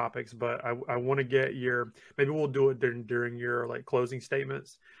or topics, but I want to get maybe we'll do it during your like closing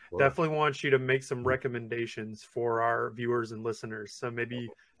statements. Sure. Definitely want you to make some recommendations for our viewers and listeners. So maybe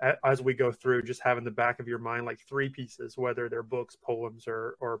as we go through, just have in the back of your mind like 3 pieces, whether they're books, poems,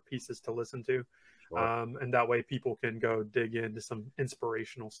 or pieces to listen to. Sure. And that way people can go dig into some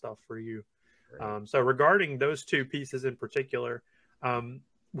inspirational stuff for you. So regarding those 2 pieces in particular,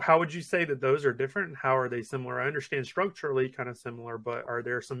 how would you say that those are different? How are they similar? I understand structurally kind of similar, but are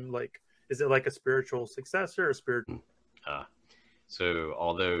there some is it like a spiritual successor, a spiritual? So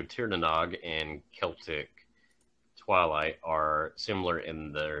although Tir na Nog and Celtic Twilight are similar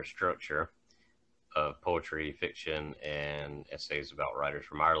in their structure of poetry, fiction, and essays about writers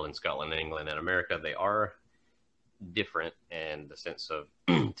from Ireland, Scotland, England, and America, they are different in the sense of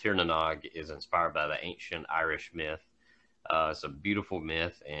Tir na Nog is inspired by the ancient Irish myth. It's a beautiful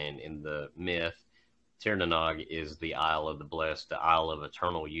myth, and in the myth, Tir na Nog is the Isle of the Blessed, the Isle of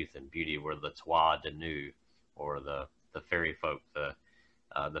eternal youth and beauty, where the Twa de Nu, or the fairy folk, the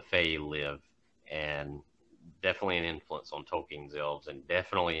Fae live, and definitely an influence on Tolkien's elves, and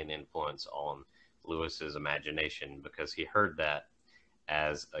definitely an influence on Lewis's imagination, because he heard that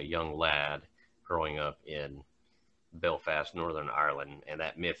as a young lad growing up in Belfast, Northern Ireland, and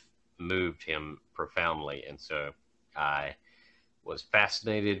that myth moved him profoundly, and so I was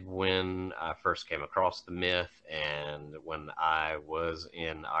fascinated when I first came across the myth, and when I was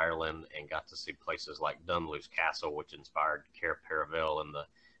in Ireland and got to see places like Dunluce Castle, which inspired Cair Paravel in the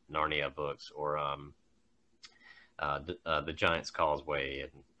Narnia books, or the Giant's Causeway,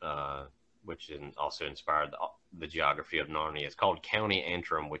 and which also inspired the geography of Narnia. It's called County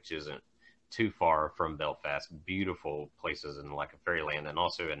Antrim, which isn't too far from Belfast. Beautiful places in like a fairyland, and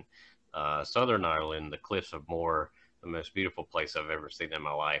also in Southern Ireland, the Cliffs of Moher, the most beautiful place I've ever seen in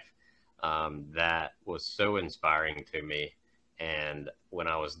my life. That was so inspiring to me. And when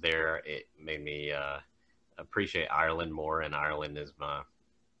I was there, it made me appreciate Ireland more. And Ireland is my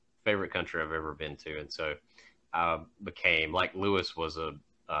favorite country I've ever been to. And so I became, like Lewis was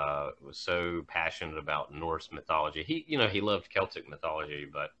so passionate about Norse mythology. He loved Celtic mythology,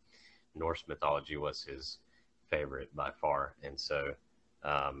 but Norse mythology was his favorite by far. And so,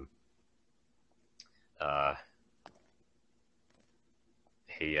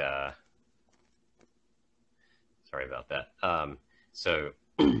 sorry about that. So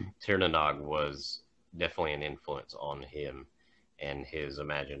Tir na Nog was definitely an influence on him and his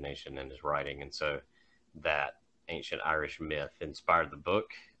imagination and his writing. And so that ancient Irish myth inspired the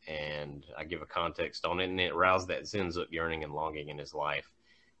book, and I give a context on it, and it roused that Zinzuk yearning and longing in his life.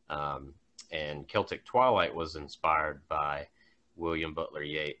 And Celtic Twilight was inspired by William Butler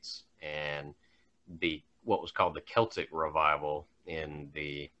Yeats and what was called the Celtic Revival in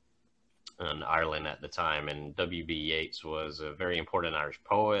Ireland at the time. And W.B. Yeats was a very important Irish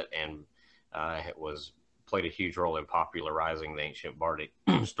poet, and played a huge role in popularizing the ancient bardic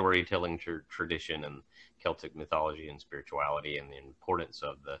storytelling tradition and Celtic mythology and spirituality, and the importance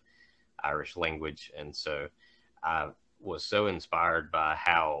of the Irish language. And so I was so inspired by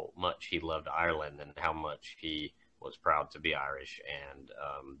how much he loved Ireland and how much he was proud to be Irish, and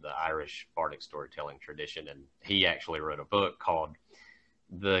the Irish bardic storytelling tradition. And he actually wrote a book called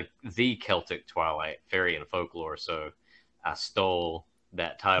the Celtic Twilight, Fairy and Folklore. So I stole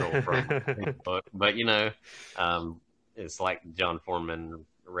that title from the book. But, it's like John Foreman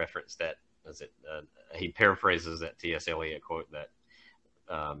referenced that, he paraphrases that T.S. Eliot quote that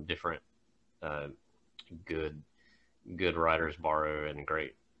different good writers borrow and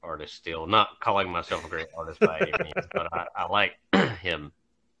great artists steal. Not calling myself a great artist by any means, but I like him,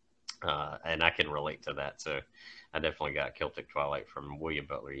 and I can relate to that. So I definitely got Celtic Twilight from William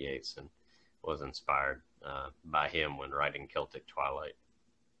Butler Yeats and was inspired by him when writing Celtic Twilight.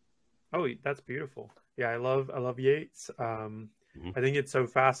 Oh, that's beautiful. Yeah, I love Yeats. I think it's so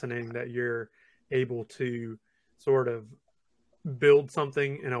fascinating that you're able to sort of build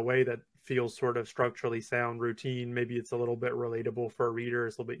something in a way that feels sort of structurally sound, routine. Maybe it's a little bit relatable for a reader.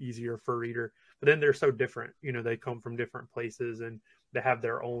 It's a little bit easier for a reader, but then they're so different. They come from different places, and that have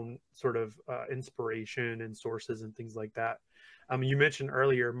their own sort of inspiration and sources and things like that. You mentioned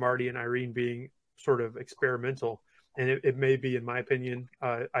earlier Marty and Irene being sort of experimental, and it may be, in my opinion,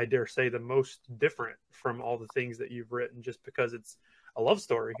 I dare say, the most different from all the things that you've written, just because it's a love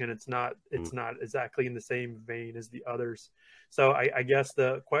story and it's not exactly in the same vein as the others. So I guess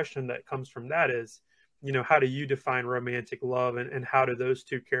the question that comes from that is, how do you define romantic love, and how do those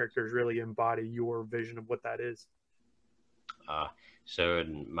two characters really embody your vision of what that is? So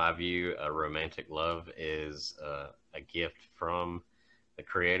in my view, a romantic love is a gift from the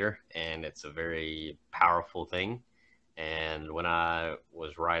creator, and it's a very powerful thing. And when I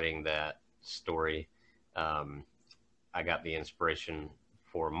was writing that story, I got the inspiration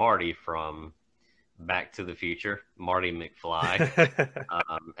for Marty from Back to the Future, Marty McFly.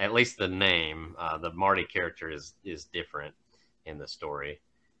 At least the name, the Marty character is different in the story.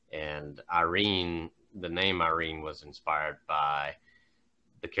 And Irene, the name Irene was inspired by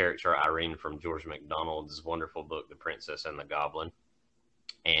the character Irene from George MacDonald's wonderful book, The Princess and the Goblin.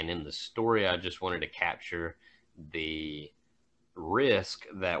 And in the story, I just wanted to capture the risk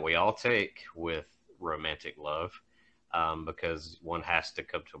that we all take with romantic love, because one has to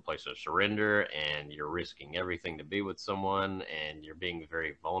come to a place of surrender, and you're risking everything to be with someone, and you're being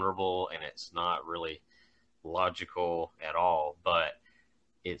very vulnerable, and it's not really logical at all, but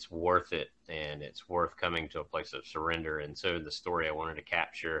it's worth it, and it's worth coming to a place of surrender. And so in the story, I wanted to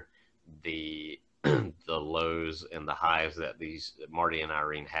capture the the lows and the highs that Marty and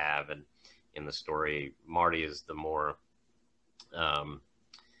Irene have. And in the story, Marty is the more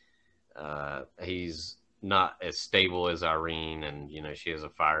he's not as stable as Irene, and she's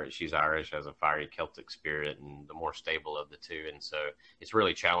Irish, has a fiery Celtic spirit, and the more stable of the two. And so it's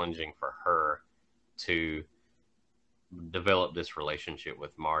really challenging for her to develop this relationship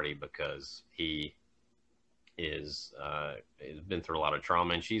with Marty, because he has been through a lot of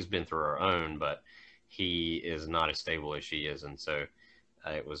trauma, and she's been through her own, but he is not as stable as she is. And so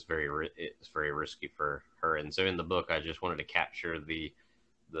it's very risky for her. And so in the book, I just wanted to capture the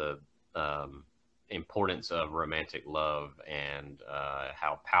importance of romantic love, and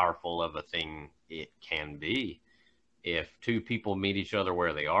how powerful of a thing it can be if two people meet each other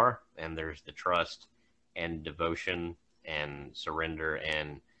where they are, and there's the trust and devotion and surrender,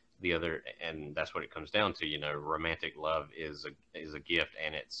 and that's what it comes down to. Romantic love is a gift,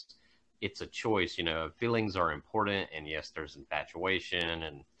 and it's a choice. Feelings are important, and yes, there's infatuation,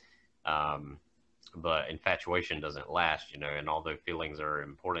 and but infatuation doesn't last, and although feelings are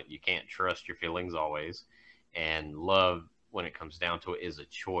important, you can't trust your feelings always. And love, when it comes down to it, is a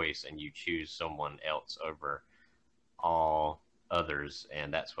choice, and you choose someone else over all others.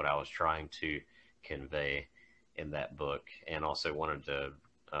 And that's what I was trying to convey in that book. And also wanted to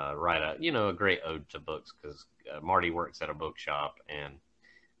write a great ode to books, because Marty works at a bookshop, and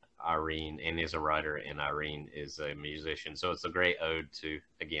Irene is a writer, and Irene is a musician. So it's a great ode to,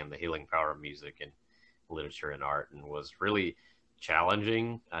 again, the healing power of music and literature and art, and was really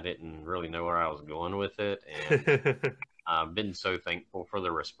challenging. I didn't really know where I was going with it, and I've been so thankful for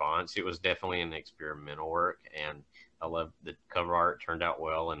the response. It was definitely an experimental work, and I love the cover art. Turned out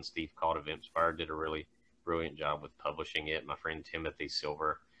well, and Steve Call of Inspire did a really brilliant job with publishing it. My friend Timothy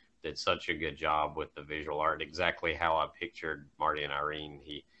Silver did such a good job with the visual art, exactly how I pictured Marty and Irene.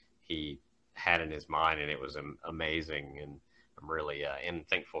 He had in his mind, and it was amazing. And I'm really and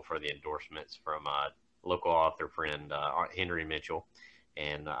thankful for the endorsements from local author friend Henry Mitchell,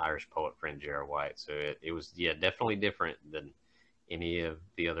 and Irish poet friend Jared White. So it was definitely different than any of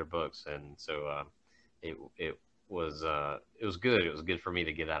the other books, and so it was good. It was good for me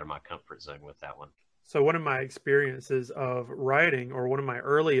to get out of my comfort zone with that one. So one of my experiences of writing, or one of my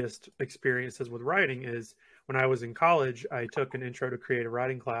earliest experiences with writing, is when I was in college. I took an intro to creative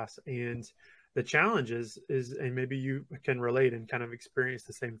writing class, and the challenge is, and maybe you can relate and kind of experience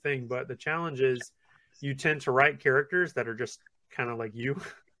the same thing, but the challenge is you tend to write characters that are just kind of like you.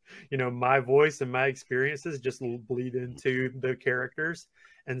 My voice and my experiences just bleed into the characters.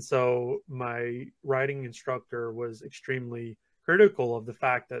 And so my writing instructor was extremely critical of the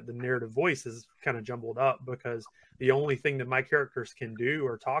fact that the narrative voice is kind of jumbled up, because the only thing that my characters can do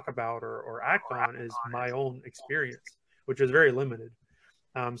or talk about or act on is my own experience, which is very limited.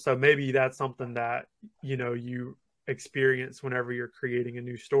 So maybe that's something that, you experience whenever you're creating a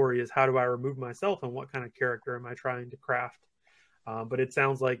new story, is how do I remove myself, and what kind of character am I trying to craft? But it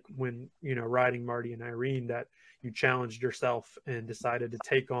sounds like when, writing Marty and Irene, that you challenged yourself and decided to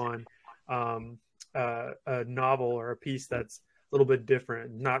take on a novel or a piece that's a little bit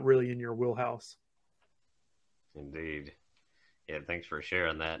different, not really in your wheelhouse. Indeed. Yeah, thanks for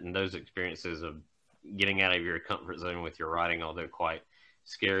sharing that. And those experiences of getting out of your comfort zone with your writing, although quite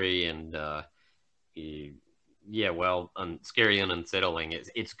scary and scary and unsettling.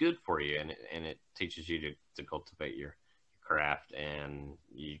 It's good for you, and it teaches you to cultivate your craft, and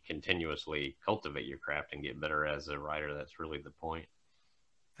you continuously cultivate your craft and get better as a writer. That's really the point.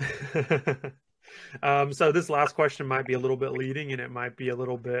 So this last question might be a little bit leading, and it might be a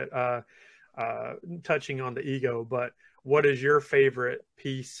little bit touching on the ego, but what is your favorite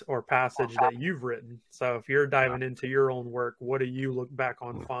piece or passage that you've written? So if you're diving into your own work, what do you look back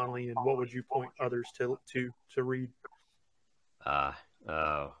on fondly, and what would you point others to read? That's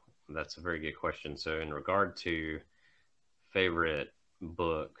a very good question. So in regard to favorite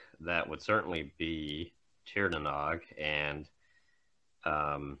book, that would certainly be Tirnanog, and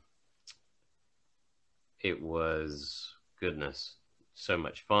it was so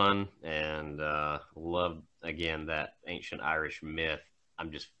much fun, and loved, again, that ancient Irish myth.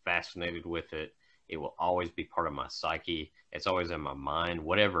 I'm just fascinated with it. It will always be part of my psyche. It's always in my mind,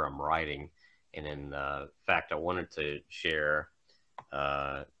 whatever I'm writing. And in fact, I wanted to share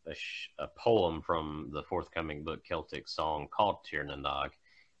a poem from the forthcoming book, Celtic Song, called Tirnanog,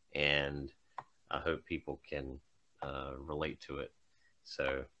 and I hope people can relate to it.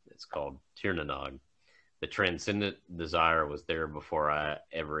 So it's called Tirnanog. The transcendent desire was there before I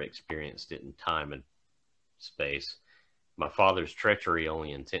ever experienced it in time and space. My father's treachery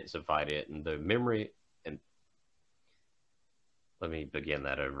only intensified it, and the memory. And let me begin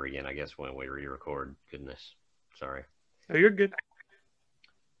that over again, I guess, when we re-record. Goodness, sorry. Oh, you're good.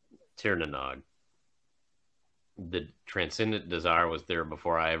 Tirnanog. The transcendent desire was there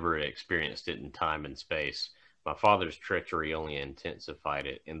before I ever experienced it in time and space. My father's treachery only intensified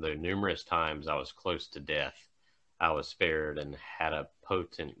it, and though numerous times I was close to death, I was spared and had a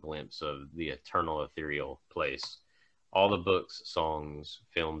potent glimpse of the eternal ethereal place. All the books, songs,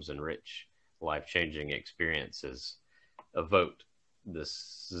 films, and rich, life-changing experiences evoked the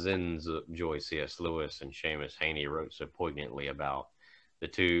sins of joy C.S. Lewis and Seamus Heaney wrote so poignantly about. The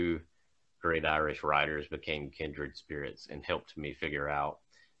two great Irish writers became kindred spirits and helped me figure out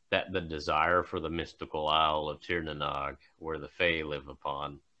that the desire for the mystical isle of Tirnanog, where the Fae live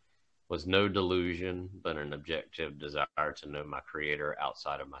upon, was no delusion, but an objective desire to know my creator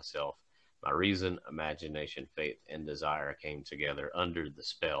outside of myself. My reason, imagination, faith, and desire came together under the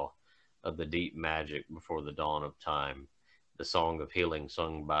spell of the deep magic before the dawn of time. The song of healing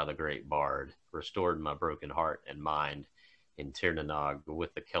sung by the great bard restored my broken heart and mind in Tirnanog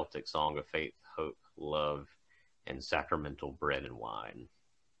with the Celtic song of faith, hope, love, and sacramental bread and wine.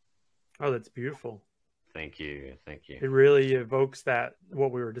 Oh, that's beautiful. Thank you. Thank you. It really evokes that,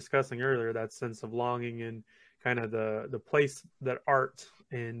 what we were discussing earlier, that sense of longing and kind of the place that art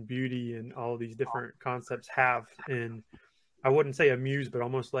and beauty and all of these different concepts have in, I wouldn't say a muse, but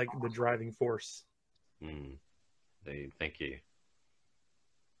almost like the driving force. Thank you.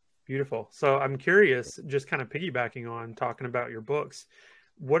 Beautiful. So I'm curious, just kind of piggybacking on talking about your books,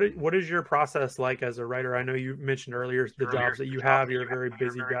 what is your process like as a writer? I know you mentioned earlier the jobs that you have. You're a very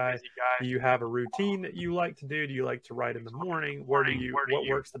busy guy. Do you have a routine that you like to do? Do you like to write in the morning? What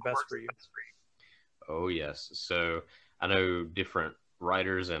works the best for you? Oh, yes. So I know different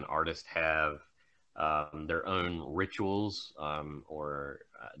writers and artists have their own rituals or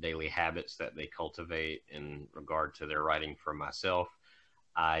daily habits that they cultivate in regard to their writing. For myself,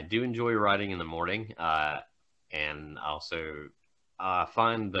 I do enjoy writing in the morning, and also I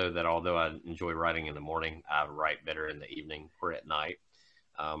find, though, that although I enjoy writing in the morning, I write better in the evening or at night.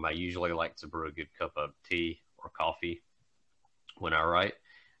 I usually like to brew a good cup of tea or coffee when I write,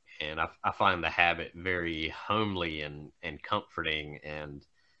 and I find the habit very homely and comforting, and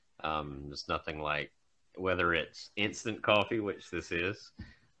there's nothing like, whether it's instant coffee, which this is,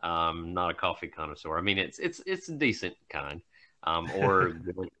 not a coffee connoisseur. I mean, it's a decent kind, or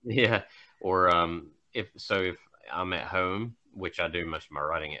yeah, or if I'm at home, which I do most of my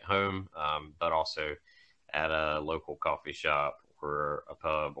writing at home, but also at a local coffee shop or a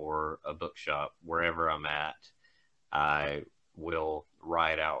pub or a bookshop, wherever I'm at, I will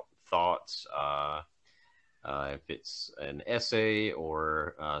write out thoughts. If it's an essay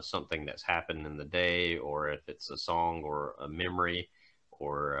or something that's happened in the day, or if it's a song or a memory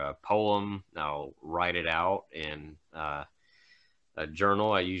or a poem, I'll write it out in a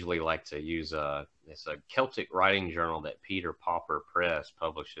journal. I usually like to use it's a Celtic writing journal that Peter Popper Press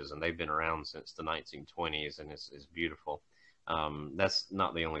publishes, and they've been around since the 1920s, and it's beautiful. That's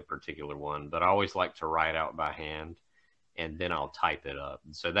not the only particular one, but I always like to write out by hand, and then I'll type it up.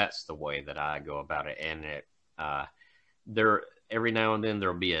 So that's the way that I go about it. And every now and then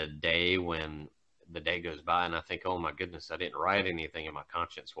there'll be a day when the day goes by and I think, oh my goodness, I didn't write anything and my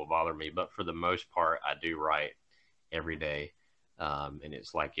conscience will bother me. But for the most part, I do write every day. And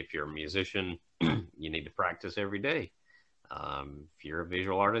it's like if you're a musician, you need to practice every day. If you're a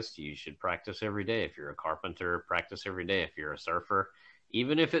visual artist, you should practice every day. If you're a carpenter, practice every day. If you're a surfer,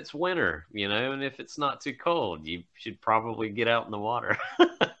 even if it's winter, you know, and if it's not too cold, you should probably get out in the water,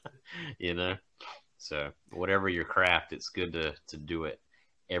 you know. So whatever your craft, it's good to do it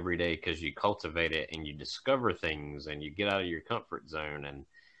every day because you cultivate it and you discover things and you get out of your comfort zone, and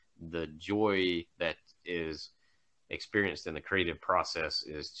the joy that is experienced in the creative process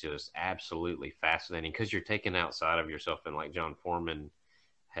is just absolutely fascinating because you're taken outside of yourself. And like John Foreman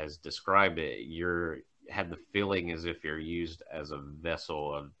has described it, you're have the feeling as if you're used as a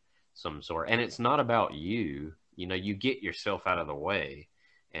vessel of some sort. And it's not about you, you know, you get yourself out of the way.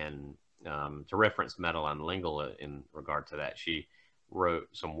 And to reference Madeline L'Engle in regard to that, she wrote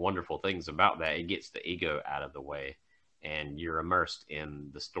some wonderful things about that. It gets the ego out of the way and you're immersed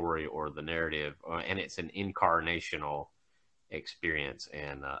in the story or the narrative, and it's an incarnational experience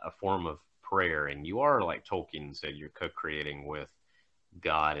and a form of prayer. And you are, like Tolkien said, you're co-creating with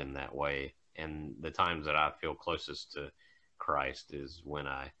God in that way. And the times that I feel closest to Christ is when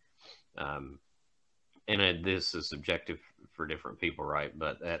this is subjective for different people, right?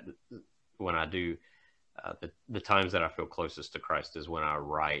 But when I do, the times that I feel closest to Christ is when I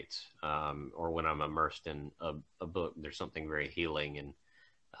write, or when I'm immersed in a book. There's something very healing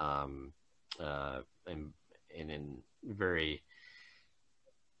and in very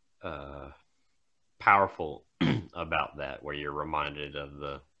powerful about that, where you're reminded of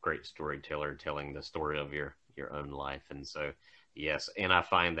the great storyteller telling the story of your own life. And so, yes, and I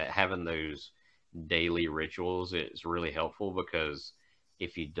find that having those daily rituals is really helpful, because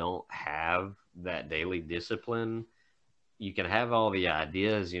if you don't have that daily discipline, you can have all the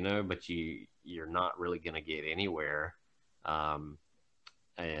ideas, you know, but you're not really going to get anywhere.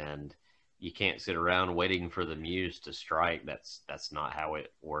 And you can't sit around waiting for the muse to strike. That's not how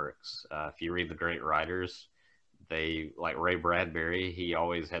it works. If you read the great writers, they, like Ray Bradbury, he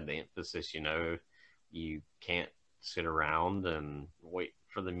always had the emphasis, you know, you can't sit around and wait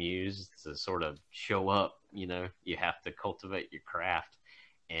for the muse to sort of show up. You know, you have to cultivate your craft,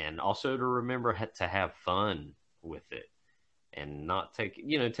 and also to remember to have fun with it and not take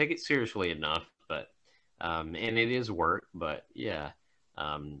it seriously enough. But and it is work, but yeah,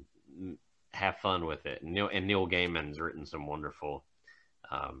 have fun with it. And Neil Gaiman's written some wonderful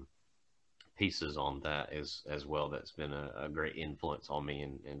pieces on that as well. That's been a great influence on me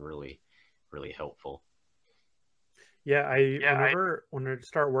and really, really helpful. Yeah, whenever when I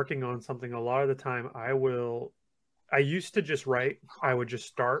start working on something, a lot of the time I used to just write. I would just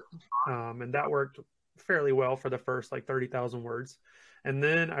start, and that worked fairly well for the first like 30,000 words. And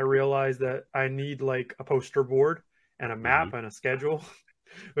then I realized that I need like a poster board and a map and a schedule,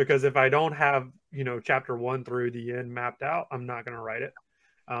 because if I don't have, you know, chapter 1 through the end mapped out, I'm not going to write it.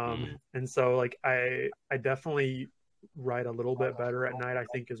 And so like I definitely write a little bit better at night, I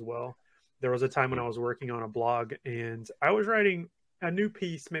think, as well. There was a time when I was working on a blog and I was writing a new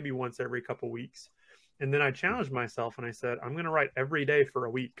piece maybe once every couple weeks. And then I challenged myself and I said, I'm going to write every day for a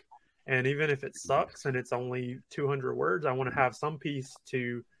week. And even if it sucks and it's only 200 words, I want to have some piece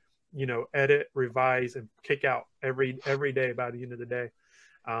to, you know, edit, revise, and kick out every day by the end of the day.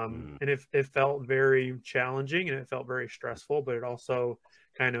 And it felt very challenging and it felt very stressful, but it also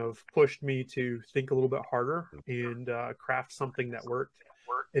kind of pushed me to think a little bit harder and craft something that worked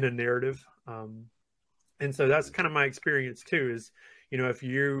in a narrative. And so that's kind of my experience too, is, you know, if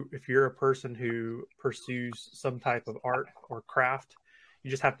you're a person who pursues some type of art or craft, you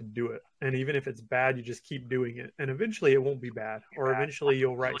just have to do it. And even if it's bad, you just keep doing it. And eventually it won't be bad, or eventually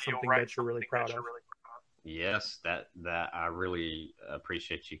you'll write something that you're really proud of. Yes, that I really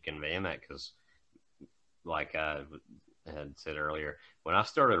appreciate you conveying that, because like I had said earlier, when I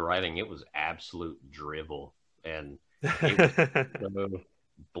started writing, it was absolute drivel and it was so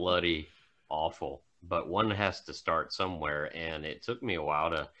bloody awful. But one has to start somewhere, and it took me a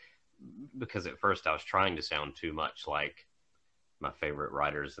while because at first I was trying to sound too much like my favorite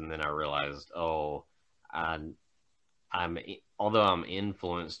writers, and then I realized, I'm although I'm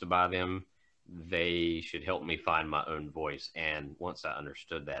influenced by them, they should help me find my own voice. And once I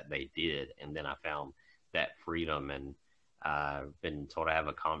understood that, they did, and then I found that freedom. And I've been told I have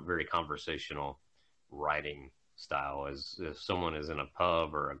a very conversational writing style, as if someone is in a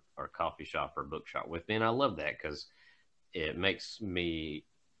pub or a coffee shop or bookshop with me. And I love that because it makes me,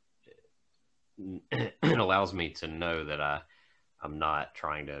 it allows me to know that I'm not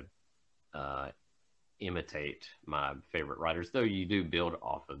trying to imitate my favorite writers, though you do build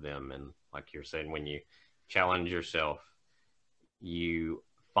off of them. And like you're saying, when you challenge yourself, you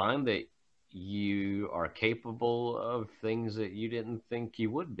find that you are capable of things that you didn't think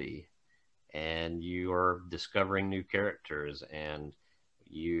you would be. And you are discovering new characters, and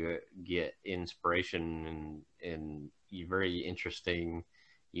you get inspiration in very interesting,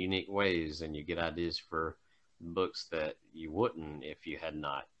 unique ways, and you get ideas for books that you wouldn't if you had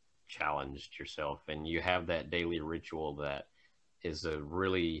not challenged yourself. And you have that daily ritual that is a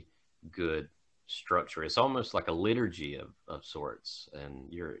really good structure. It's almost like a liturgy of sorts, and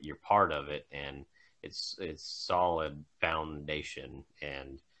you're part of it, and it's solid foundation.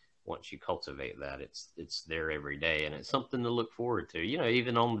 And once you cultivate that, it's there every day, and it's something to look forward to. You know,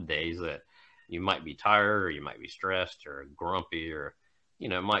 even on the days that you might be tired, or you might be stressed or grumpy, or you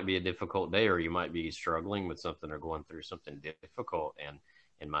know, it might be a difficult day, or you might be struggling with something or going through something difficult. And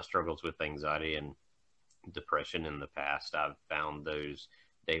in my struggles with anxiety and depression in the past, I've found those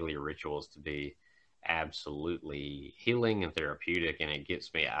daily rituals to be absolutely healing and therapeutic, and it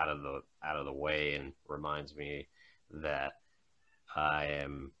gets me out of the way and reminds me that I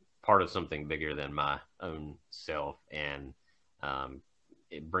am part of something bigger than my own self. And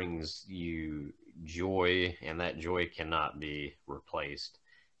it brings you joy, and that joy cannot be replaced.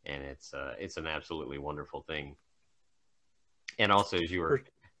 And it's an absolutely wonderful thing. And also, as you were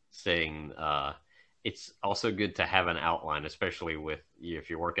saying, it's also good to have an outline, especially if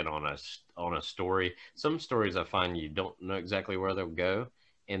you're working on a story. Some stories I find you don't know exactly where they'll go,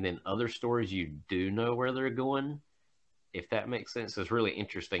 and then other stories you do know where they're going. If that makes sense, it's really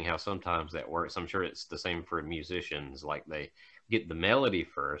interesting how sometimes that works. I'm sure it's the same for musicians. Like, they get the melody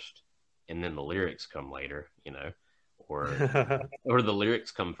first, and then the lyrics come later, you know, or the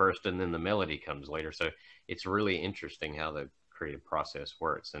lyrics come first and then the melody comes later. So it's really interesting how the creative process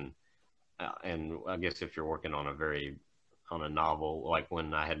works. And I guess if you're working on a novel, like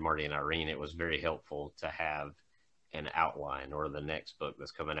when I had Marty and Irene, it was very helpful to have an outline. Or the next book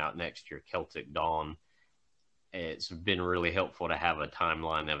that's coming out next year, Celtic Dawn, it's been really helpful to have a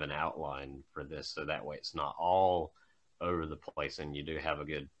timeline of an outline for this, so that way it's not all over the place, and you do have a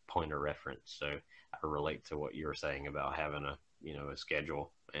good point of reference. So I relate to what you were saying about having a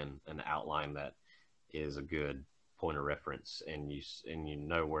schedule and an outline that is a good point of reference, and you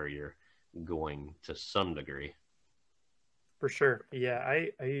know where you're going to some degree. For sure. Yeah,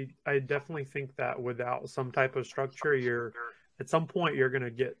 I definitely think that without some type of structure, at some point you're going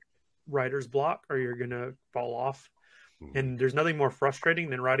to get writer's block, or you're going to fall off. Mm-hmm. And there's nothing more frustrating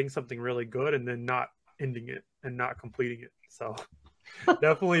than writing something really good and then not ending it and not completing it. So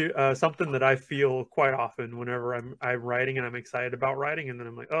definitely something that I feel quite often whenever I'm writing and I'm excited about writing, and then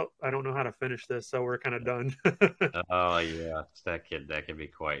I'm like, oh, I don't know how to finish this, so we're kind of done. Oh yeah, that can be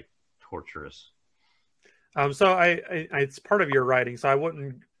quite torturous. So it's part of your writing, so I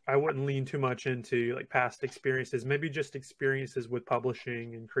wouldn't lean too much into like past experiences, maybe just experiences with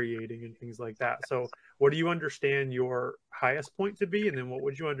publishing and creating and things like that. So what do you understand your highest point to be, and then what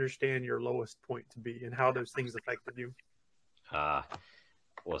would you understand your lowest point to be, and how those things affected you?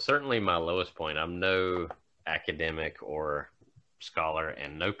 Well, certainly my lowest point. I'm no academic or scholar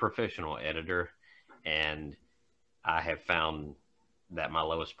and no professional editor, and I have found that my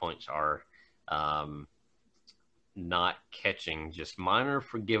lowest points are not catching just minor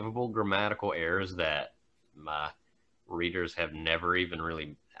forgivable grammatical errors that my readers have never even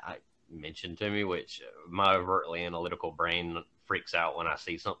really mentioned to me, which my overtly analytical brain freaks out when I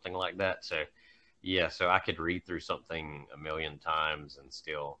see something like that. So yeah, so I could read through something a million times and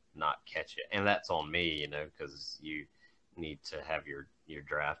still not catch it. And that's on me, you know, because you need to have your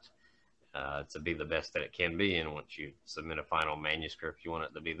draft to be the best that it can be. And once you submit a final manuscript, you want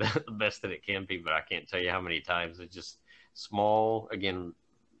it to be the best that it can be. But I can't tell you how many times it's just small, again,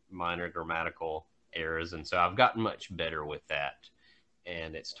 minor grammatical errors. And so I've gotten much better with that.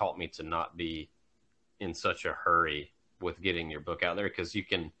 And it's taught me to not be in such a hurry with getting your book out there, because you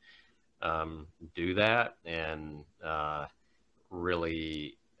can do that. And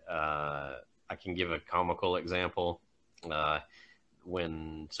really, I can give a comical example.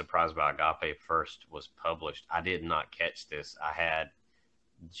 When Surprised by Agape first was published, I did not catch this. I had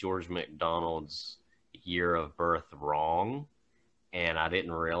George MacDonald's year of birth wrong, and I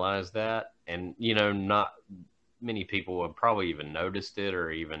didn't realize that. And, you know, not many people would probably even noticed it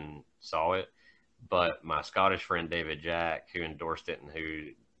or even saw it. But my Scottish friend David Jack, who endorsed it and who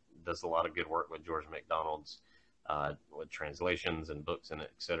does a lot of good work with George MacDonald's with translations and books and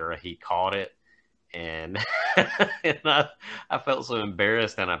et cetera, he caught it. And, and I felt so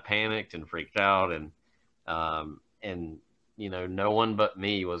embarrassed, and I panicked and freaked out. And no one but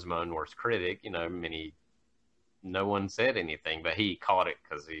me was my own worst critic. No one said anything, but he caught it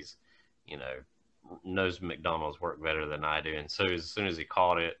because he's, knows McDonald's work better than I do. And so as soon as he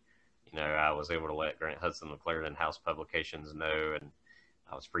caught it, I was able to let Grant Hudson McLaren House Publications know, and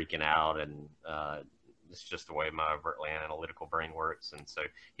I was freaking out, and it's just the way my overtly analytical brain works. And so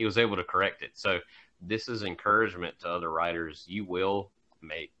he was able to correct it. So this is encouragement to other writers. You will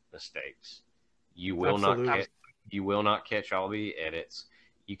make mistakes. You will not catch all the edits.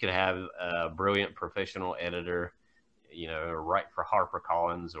 You could have a brilliant professional editor, write for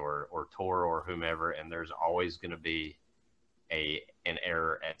HarperCollins or Tor or whomever, and there's always going to be an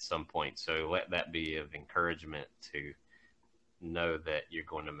error at some point. So let that be of encouragement to know that you're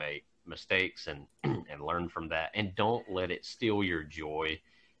going to make mistakes and learn from that, and don't let it steal your joy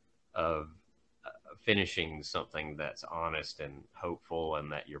of finishing something that's honest and hopeful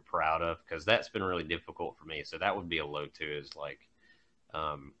and that you're proud of, because that's been really difficult for me. So that would be a low too, is like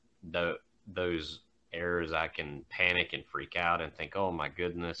those errors. I can panic and freak out and think, oh my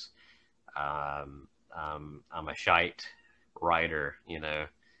goodness, I'm a shite writer,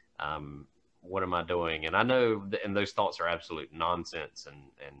 what am I doing? And I know and those thoughts are absolute nonsense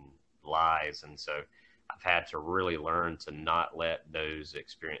and lies. And so I've had to really learn to not let those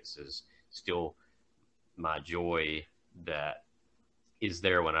experiences steal my joy that is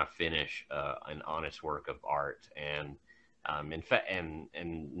there when I finish an honest work of art. And in fact,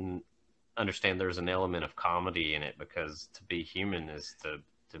 and understand there's an element of comedy in it, because to be human is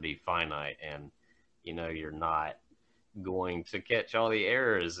to be finite, and you're not going to catch all the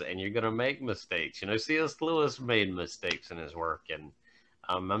errors, and you're going to make mistakes. C.S. Lewis made mistakes in his work, and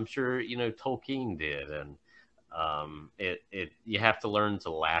I'm sure Tolkien did, and you have to learn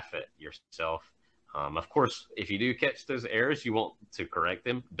to laugh at yourself. Of course, if you do catch those errors, you want to correct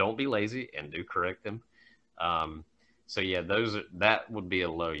them. Don't be lazy and do correct them. So yeah, that would be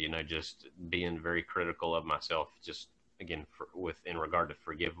a low. Just being very critical of myself. Just again, in regard to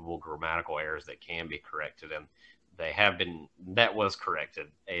forgivable grammatical errors that can be corrected, and they have been. That was corrected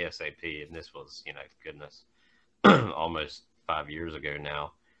ASAP, and this was, goodness, almost 5 years ago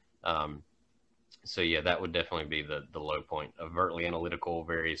now. So yeah, that would definitely be the low point. Overtly analytical,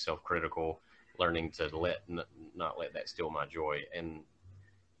 very self-critical, learning to not let that steal my joy. And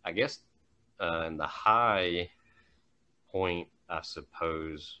I guess and the high point, I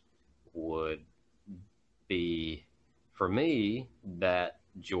suppose, would be for me that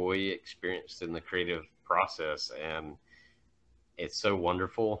joy experienced in the creative process, and it's so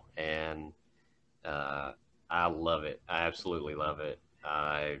wonderful, and I love it. I absolutely love it.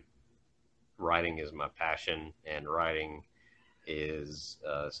 Writing is my passion, and writing is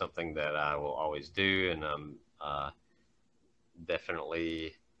something that I will always do, and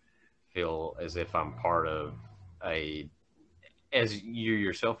definitely feel as if I'm part of as you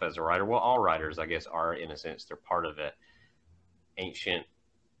yourself as a writer. Well, all writers, I guess, are, in a sense, they're part of it. Ancient,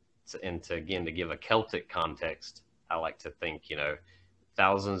 and to give a Celtic context, I like to think,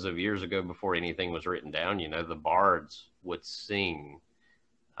 thousands of years ago, before anything was written down, the bards would sing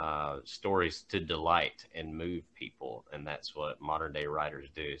stories to delight and move people, and that's what modern day writers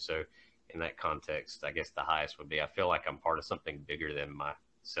do. So in that context, I guess the highest would be, I feel like I'm part of something bigger than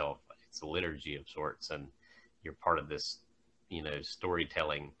myself. It's a liturgy of sorts, and you're part of this,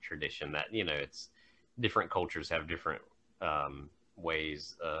 storytelling tradition that, it's different cultures have different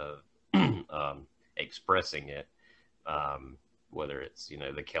ways of expressing it, whether it's,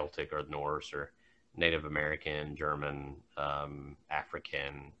 the Celtic or the Norse or Native American, German,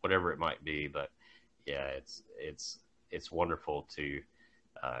 African, whatever it might be. But yeah, it's wonderful to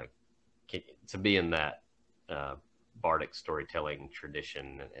be in that bardic storytelling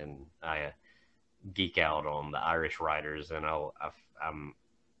tradition, and I geek out on the Irish writers, and I'm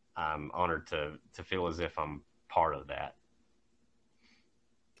honored to feel as if I'm part of that.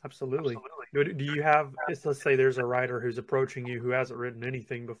 Absolutely. Do you have, let's say there's a writer who's approaching you who hasn't written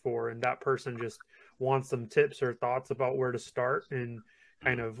anything before, and that person just wants some tips or thoughts about where to start, and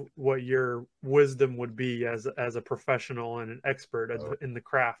kind of what your wisdom would be as a professional and an expert in the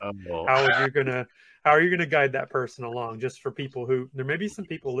craft? How are you gonna guide that person along? Just for people who, there may be some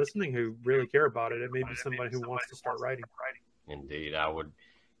people listening who really care about it. It may be somebody who wants to start writing. Indeed, I would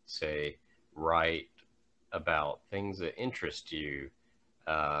say write about things that interest you,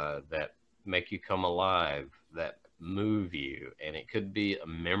 that make you come alive, that move you. And it could be a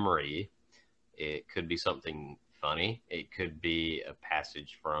memory, it could be something funny, it could be a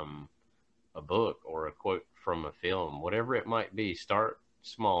passage from a book or a quote from a film, whatever it might be. Start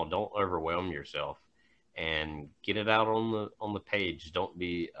small, don't overwhelm yourself, and get it out on the page. Don't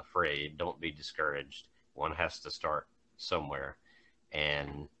be afraid, don't be discouraged. One has to start somewhere,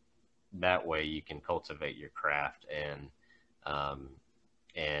 and that way you can cultivate your craft, um,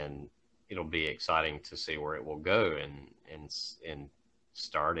 and it'll be exciting to see where it will go, and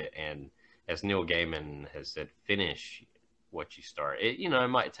start it. And as Neil Gaiman has said, finish what you start. It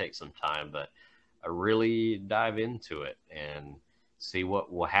might take some time, but really dive into it and see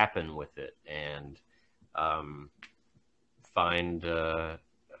what will happen with it, and find a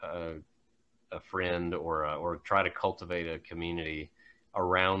friend, or try to cultivate a community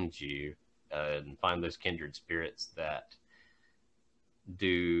around you, and find those kindred spirits that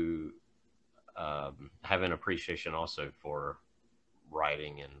do have an appreciation also for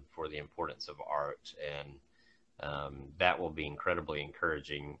writing and for the importance of art. And that will be incredibly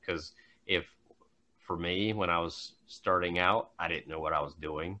encouraging, because for me, when I was starting out, I didn't know what I was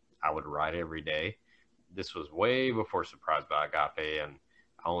doing. I would write every day. This was way before Surprised by Agape, and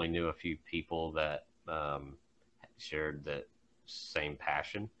I only knew a few people that shared that same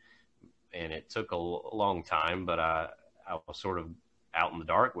passion. And it took a long time, but I was sort of out in the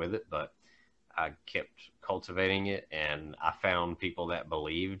dark with it, but I kept cultivating it, and I found people that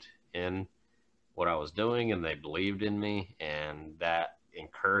believed in what I was doing, and they believed in me, and that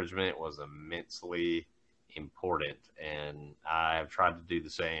encouragement was immensely important. And I've tried to do the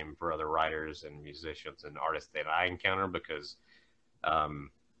same for other writers and musicians and artists that I encounter, because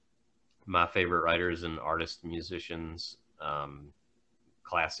my favorite writers and artists, musicians,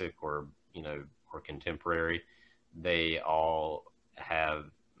 classic or contemporary, they all have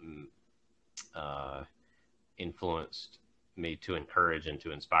influenced me to encourage and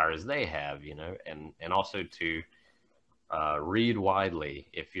to inspire as they have, and also to read widely.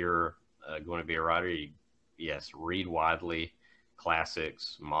 If you're going to be a writer, yes, read widely,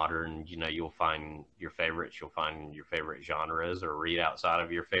 classics, modern. You'll find your favorites, you'll find your favorite genres, or read outside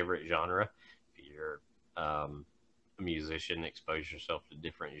of your favorite genre. If you're a musician, expose yourself to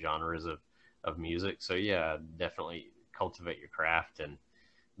different genres of music. So yeah, definitely cultivate your craft and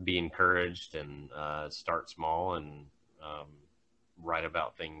be encouraged, and start small, and write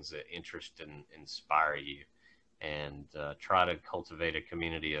about things that interest and inspire you, and try to cultivate a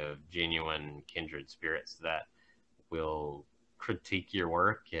community of genuine kindred spirits that will critique your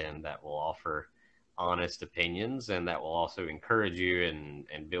work, and that will offer honest opinions, and that will also encourage you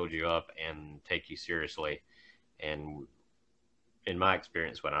and build you up and take you seriously. And in my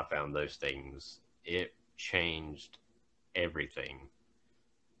experience, when I found those things, it changed everything.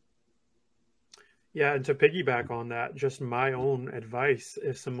 Yeah, and to piggyback on that, just my own advice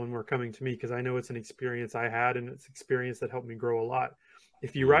if someone were coming to me, because I know it's an experience I had, and it's experience that helped me grow a lot.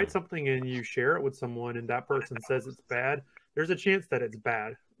 If you write something and you share it with someone and that person says it's bad, there's a chance that it's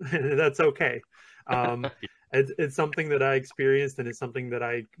bad. And that's okay. It's something that I experienced, and it's something that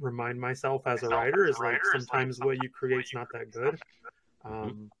I remind myself as a writer is like, sometimes what you create's not that good.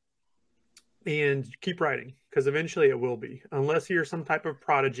 And keep writing, because eventually it will be. Unless you're some type of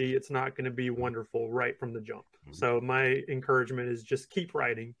prodigy, it's not going to be wonderful right from the jump. So my encouragement is just keep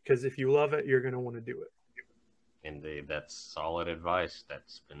writing, because if you love it, you're going to want to do it. Indeed, that's solid advice.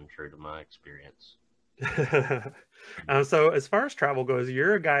 That's been true to my experience. So as far as travel goes,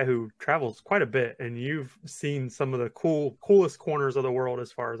 you're a guy who travels quite a bit, and you've seen some of the coolest corners of the world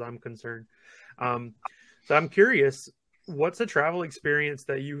as far as I'm concerned. So I'm curious, what's a travel experience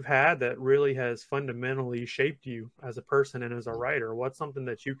that you've had that really has fundamentally shaped you as a person and as a writer? What's something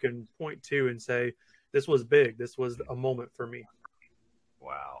that you can point to and say, this was big, this was a moment for me?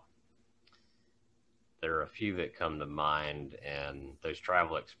 Wow. There are a few that come to mind, and those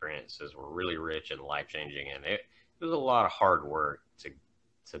travel experiences were really rich and life-changing, and it was a lot of hard work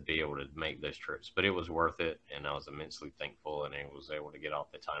to be able to make those trips, but it was worth it, and I was immensely thankful, and I was able to get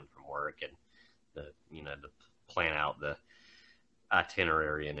off the time from work and to plan out the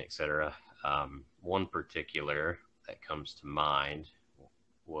itinerary and etc. One particular that comes to mind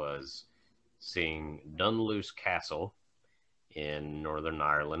was seeing Dunluce Castle in Northern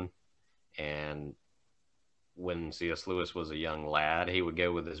Ireland. And when C.S. Lewis was a young lad, he would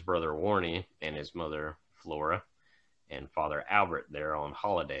go with his brother Warnie and his mother Flora and Father Albert there on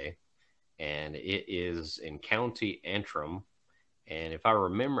holiday. And it is in County Antrim. And if I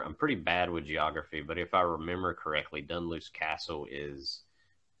remember, I'm pretty bad with geography, but if I remember correctly, Dunluce Castle is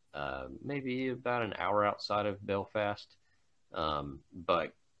maybe about an hour outside of Belfast.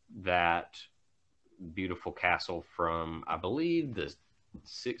 But that beautiful castle from, I believe, the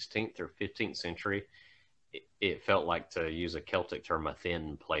 16th or 15th century, it felt like, to use a Celtic term, a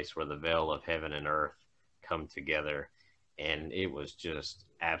thin place where the veil of heaven and earth come together. And it was just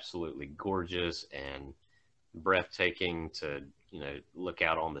absolutely gorgeous and breathtaking to look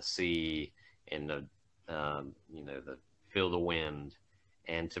out on the sea, and the feel the wind,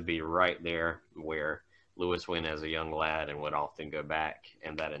 and to be right there where Lewis went as a young lad and would often go back,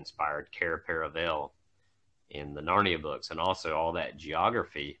 and that inspired Cair Paravel in the Narnia books, and also all that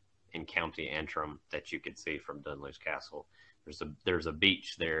geography in County Antrim that you could see from Dunluce Castle. There's a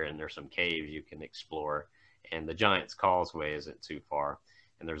beach there, and there's some caves you can explore, and the Giant's Causeway isn't too far.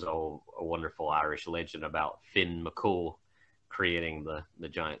 And there's a wonderful Irish legend about Finn McCool creating the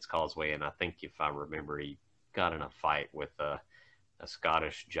Giant's Causeway, and I think if I remember, he got in a fight with a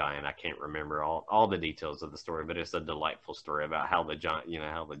Scottish giant. I can't remember all the details of the story, but it's a delightful story about how the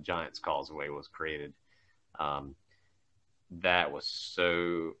Giant's Causeway was created. That was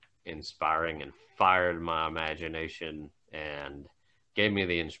so inspiring and fired my imagination and gave me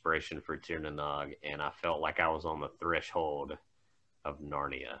the inspiration for Tir na Nog, and I felt like I was on the threshold of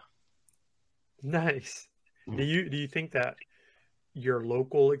Narnia. Nice. Do you think that your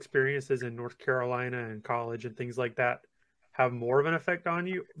local experiences in North Carolina and college and things like that have more of an effect on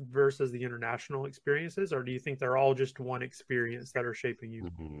you versus the international experiences, or do you think they're all just one experience that are shaping you?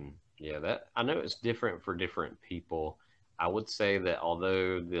 Mm-hmm. Yeah, that I know it's different for different people. I would say that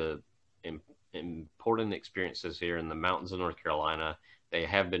although the important experiences here in the mountains of North Carolina, they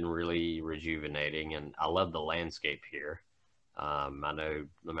have been really rejuvenating, and I love the landscape here. I know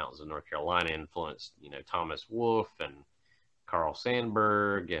the mountains of North Carolina influenced, Thomas Wolfe and Carl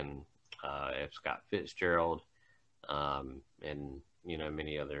Sandburg and F. Scott Fitzgerald, and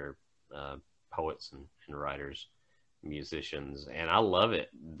many other poets and writers, musicians, and I love it.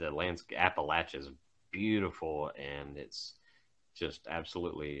 The landscape, Appalachia, is beautiful, and it's just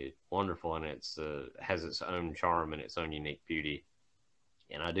absolutely wonderful, and it's has its own charm and its own unique beauty.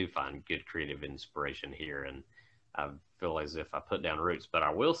 And I do find good creative inspiration here, and I feel as if I put down roots. But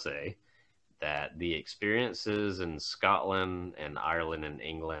I will say that the experiences in Scotland and Ireland and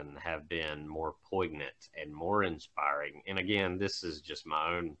England have been more poignant and more inspiring. And again, this is just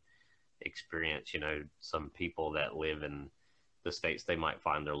my own experience. Some people that live in the States, they might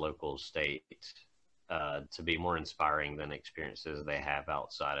find their local state to be more inspiring than experiences they have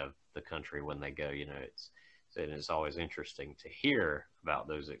outside of the country when they go. It's always interesting to hear about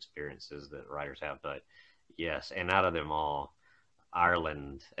those experiences that writers have. But yes, and out of them all,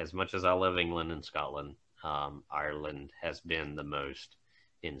 Ireland, as much as I love England and Scotland, Ireland has been the most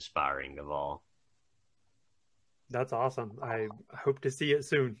inspiring of all. That's awesome. I hope to see it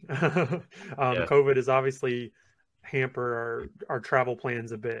soon. Yes. COVID has obviously hampered our travel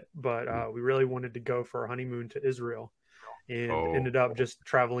plans a bit, but we really wanted to go for a honeymoon to Israel, and ended up just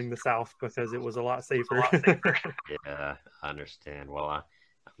traveling the south because it was a lot safer. Yeah, I understand. Well, I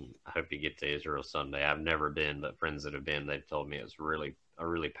hope you get to Israel someday. I've never been, but friends that have been, they've told me it's really a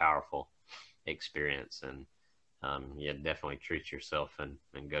really powerful experience. And yeah, definitely treat yourself and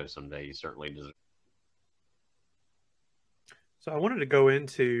go someday. You certainly deserve. So I wanted to go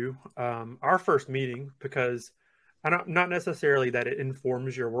into our first meeting because not necessarily that it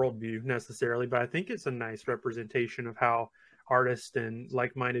informs your worldview necessarily, but I think it's a nice representation of how artists and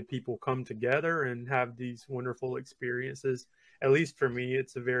like-minded people come together and have these wonderful experiences. At least for me,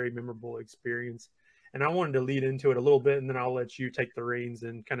 it's a very memorable experience. And I wanted to lead into it a little bit, and then I'll let you take the reins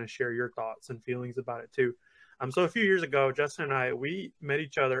and kind of share your thoughts and feelings about it too. So a few years ago, Justin and I, we met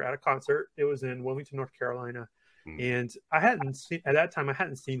each other at a concert. It was in Wilmington, North Carolina. And at that time, I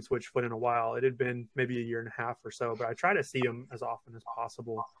hadn't seen Switchfoot in a while. It had been maybe a year and a half or so, but I try to see them as often as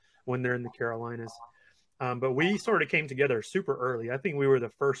possible when they're in the Carolinas. But we sort of came together super early. I think we were the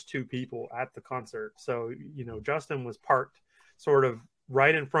first two people at the concert. So, Justin was parked sort of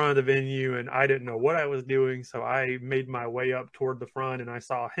right in front of the venue, and I didn't know what I was doing. So I made my way up toward the front, and I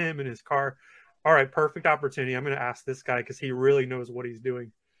saw him in his car. All right, perfect opportunity. I'm going to ask this guy because he really knows what he's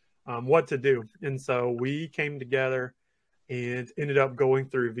doing. What to do. And so we came together and ended up going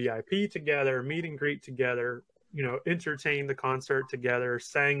through VIP together, meet and greet together, entertained the concert together,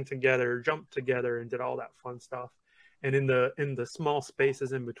 sang together, jumped together, and did all that fun stuff. And in the small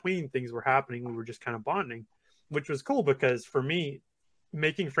spaces in between things were happening, we were just kind of bonding, which was cool because for me,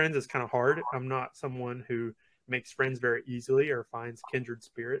 making friends is kind of hard. I'm not someone who makes friends very easily or finds kindred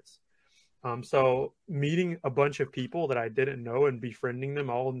spirits. So meeting a bunch of people that I didn't know and befriending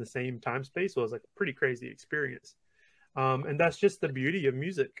them all in the same time space was like a pretty crazy experience. And that's just the beauty of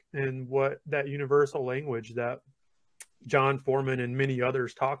music and what that universal language that John Foreman and many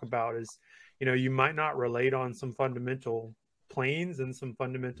others talk about is, you might not relate on some fundamental planes and some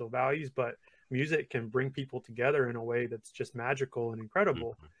fundamental values, but music can bring people together in a way that's just magical and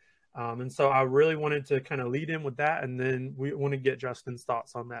incredible. And so I really wanted to kind of lead in with that. And then we want to get Justin's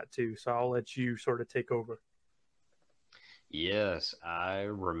thoughts on that too. So I'll let you sort of take over. Yes, I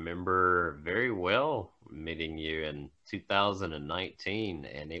remember very well meeting you in 2019,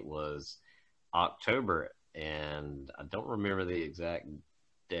 and it was October, and I don't remember the exact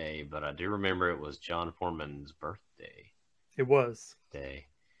day, but I do remember it was John Foreman's birthday It was. day.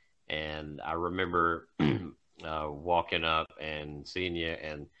 And I remember walking up and seeing you,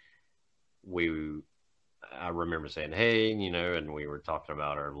 and we, I remember saying, "Hey," and we were talking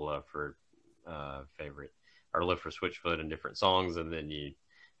about our love for favorite, our love for Switchfoot and different songs, and then you,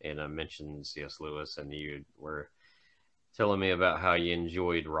 mentioned C.S. Lewis, and you were telling me about how you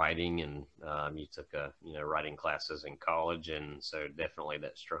enjoyed writing, and you took writing classes in college, and so definitely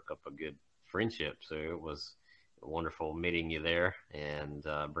that struck up a good friendship. So it was wonderful meeting you there, and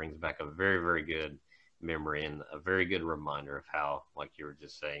brings back a very, very good memory and a very good reminder of how, like you were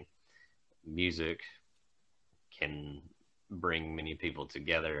just saying, music can bring many people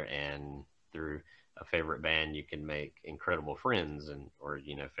together, and through a favorite band you can make incredible friends, and or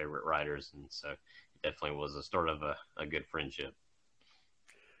favorite writers, and so it definitely was a start of a good friendship.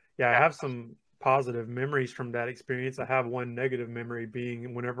 Yeah, I have some positive memories from that experience. I have one negative memory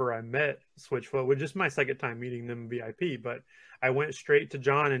being whenever I met Switchfoot, which is my second time meeting them VIP, but I went straight to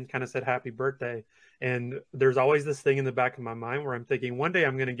John and kind of said happy birthday. And there's always this thing in the back of my mind where I'm thinking one day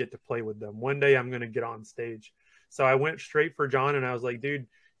I'm going to get to play with them. One day I'm going to get on stage. So I went straight for John and I was like, dude, if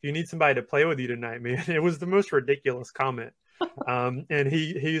you need somebody to play with you tonight, man, it was the most ridiculous comment. And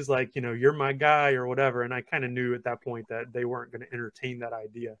he's like, you're my guy or whatever. And I kind of knew at that point that they weren't going to entertain that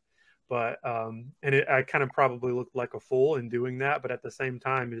idea. But I kind of probably looked like a fool in doing that, but at the same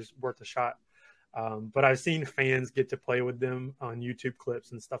time, it's worth a shot. But I've seen fans get to play with them on YouTube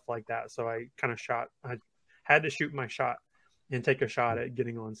clips and stuff like that. So I had to shoot my shot and take a shot at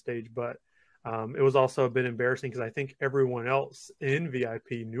getting on stage. But it was also a bit embarrassing because I think everyone else in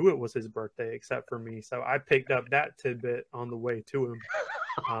VIP knew it was his birthday except for me. So I picked up that tidbit on the way to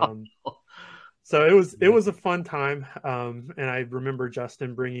him. So it was a fun time, and I remember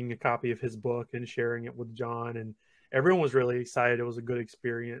Justin bringing a copy of his book and sharing it with John, and everyone was really excited. It was a good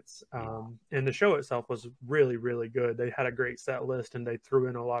experience, and the show itself was really, really good. They had a great set list, and they threw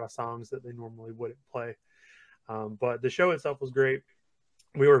in a lot of songs that they normally wouldn't play. But the show itself was great.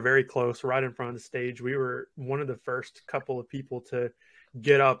 We were very close, right in front of the stage. We were one of the first couple of people to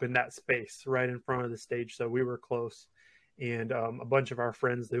get up in that space, right in front of the stage, so we were close. And a bunch of our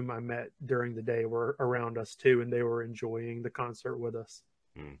friends whom I met during the day were around us too, and they were enjoying the concert with us.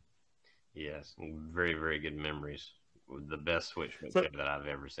 Yes, very, very good memories. The best Switchfoot show that I've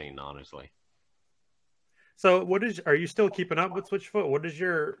ever seen, honestly. So, are you still keeping up with Switchfoot?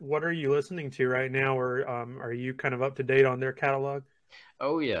 What are you listening to right now, or are you kind of up to date on their catalog?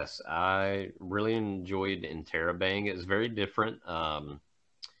 Oh yes, I really enjoyed Interrobang. It's very different,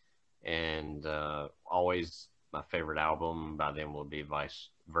 and always my favorite album by them will be Vice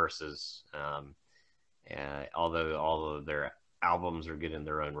Versus. And although all of their albums are good in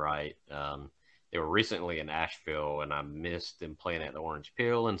their own right, they were recently in Asheville, and I missed them playing at the Orange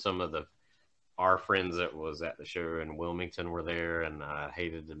Peel, and some of our friends that was at the show in Wilmington were there, and I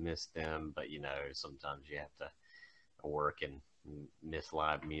hated to miss them, but sometimes you have to work and miss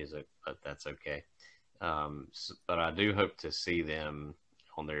live music, but that's okay. But I do hope to see them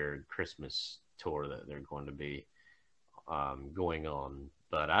on their Christmas tour that they're going to be going on.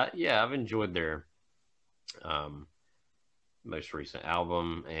 But I've enjoyed their most recent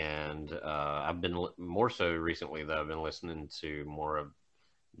album, and I've been more so recently though. I've been listening to more of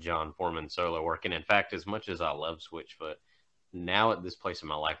John Foreman's solo work, and in fact, as much as I love Switchfoot, now at this place in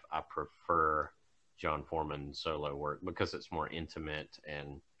my life, I prefer John Foreman's solo work because it's more intimate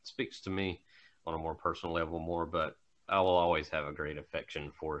and speaks to me on a more personal level more. But I will always have a great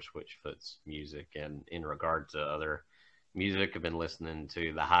affection for Switchfoot's music, and in regard to other music, I've been listening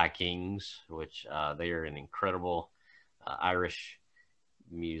to the High Kings, which they are an incredible Irish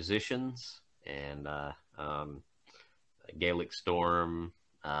musicians, and Gaelic Storm,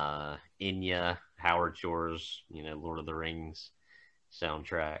 Inya, Howard Shore's, Lord of the Rings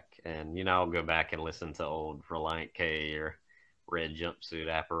soundtrack, and I'll go back and listen to old Reliant K or Red Jumpsuit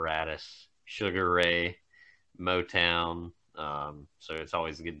Apparatus, Sugar Ray, Motown. So it's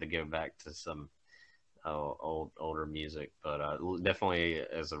always good to go back to some older music, but definitely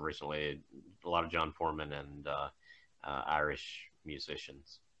as of recently, a lot of John Foreman and Irish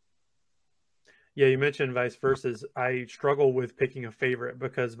musicians. Yeah, you mentioned Vice Versus. I struggle with picking a favorite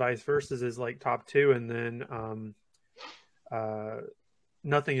because Vice Versus is like top two, and then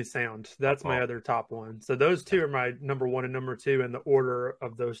Nothing is Sound. That's my other top one. So those two are my number one and number two, and the order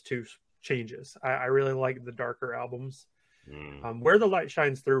of those two changes. I really like the darker albums, Mm. Where the Light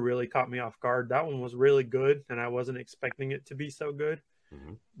Shines Through really caught me off guard. That one was really good, and I wasn't expecting it to be so good.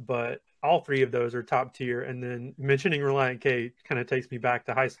 Mm-hmm. But all three of those are top tier. And then mentioning Reliant K kind of takes me back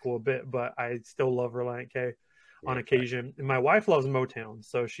to high school a bit, but I still love Reliant K on Yeah. occasion. And my wife loves Motown,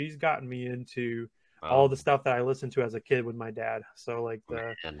 so she's gotten me into all Oh, the stuff that I listened to as a kid with my dad. So like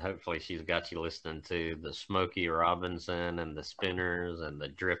and hopefully she's got you listening to the Smokey Robinson and the Spinners and the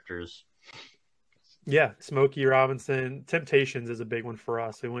Drifters. yeah, Smokey Robinson. Temptations is a big one for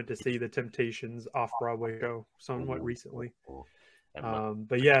us. We went to see the Temptations off Broadway show somewhat recently.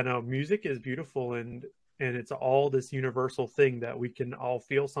 But yeah, no, music is beautiful, and it's all this universal thing that we can all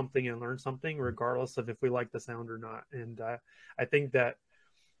feel something and learn something regardless of if we like the sound or not. And I think that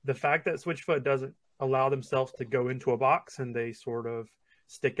the fact that Switchfoot doesn't allow themselves to go into a box and they sort of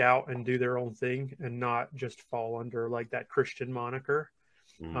stick out and do their own thing and not just fall under like that Christian moniker,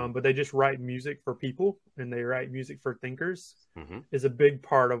 but they just write music for people and they write music for thinkers, is a big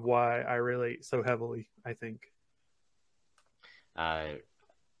part of why I relate so heavily, I think. I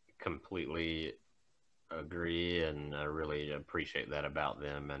completely agree, and I really appreciate that about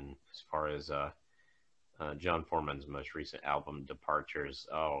them. And as far as John Foreman's most recent album, Departures,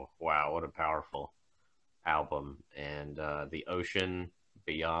 oh wow, what a powerful album! And The Ocean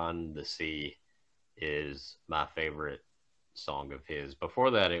Beyond the Sea is my favorite song of his.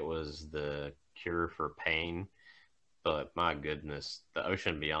 Before that, it was The Cure for Pain. But my goodness, The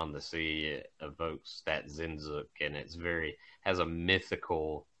Ocean Beyond the Sea evokes that Zinzuk, and it's has a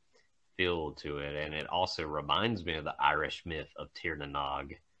mythical feel to it, and it also reminds me of the Irish myth of Tir na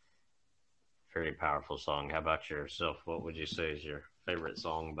Nog. Very powerful song. How about yourself? What would you say is your favorite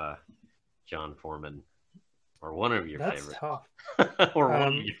song by John Foreman, or one of your favorites? That's tough. Or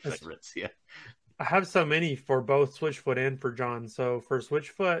one of your favorites? Yeah, I have so many for both Switchfoot and for John. So for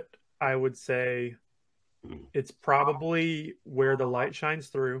Switchfoot, I would say it's probably Where the Light Shines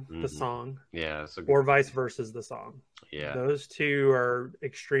Through, the song. Yeah. Or Vice Versa, the song. Yeah. Those two are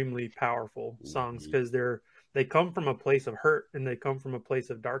extremely powerful songs because they come from a place of hurt and they come from a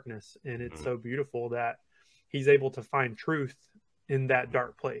place of darkness. And it's so beautiful that he's able to find truth in that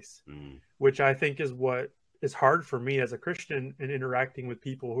dark place, which I think is what is hard for me as a Christian and interacting with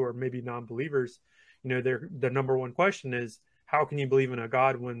people who are maybe non-believers. You know, the number one question is, how can you believe in a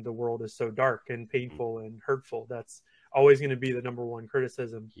God when the world is so dark and painful and hurtful? That's always going to be the number one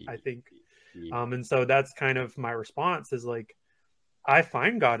criticism, I think. And so that's kind of my response is like, I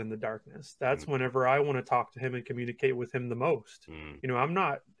find God in the darkness. That's whenever I want to talk to him and communicate with him the most. You know, I'm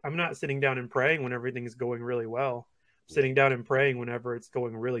not sitting down and praying when everything's going really well. I'm sitting down and praying whenever it's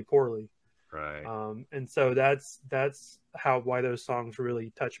going really poorly. Right. And so that's why those songs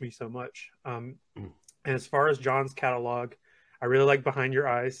really touch me so much. And as far as John's catalog, I really like Behind Your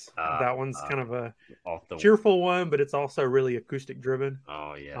Eyes. That one's kind of a cheerful one, but it's also really acoustic driven.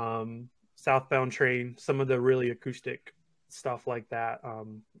 Oh yeah. Southbound Train, some of the really acoustic stuff like that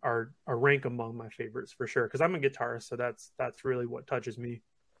are rank among my favorites for sure. Because I'm a guitarist, so that's really what touches me.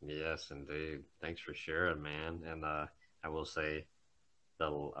 Yes, indeed. Thanks for sharing, man. And I will say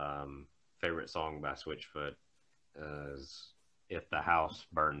the favorite song by Switchfoot is "If the House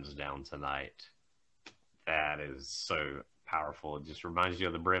Burns Down Tonight." That is so powerful. It just reminds you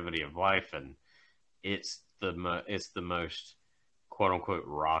of the brevity of life, and it's the most quote unquote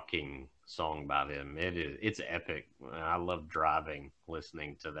rocking song by them. It's epic. I love driving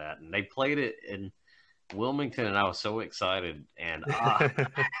listening to that, and they played it in Wilmington, and I was so excited, and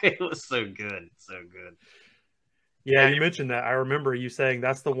it was so good, so good. Yeah, you mentioned that. I remember you saying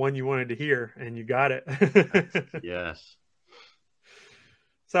that's the one you wanted to hear, and you got it. Yes.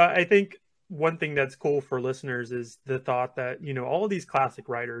 So I think one thing that's cool for listeners is the thought that, you know, all of these classic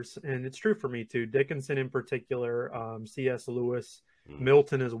writers, and it's true for me too, Dickinson in particular, C.S. Lewis,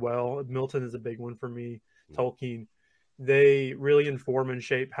 Milton as well. Milton is a big one for me, Tolkien. They really inform and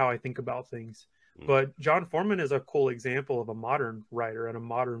shape how I think about things. But John Foreman is a cool example of a modern writer and a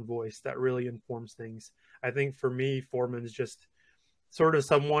modern voice that really informs things. I think for me, Foreman's just sort of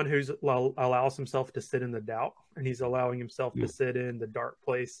someone who's allows himself to sit in the doubt, and he's allowing himself to sit in the dark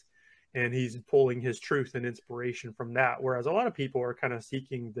place, and he's pulling his truth and inspiration from that. Whereas a lot of people are kind of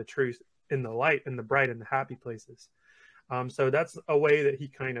seeking the truth in the light and the bright and the happy places. So that's a way that he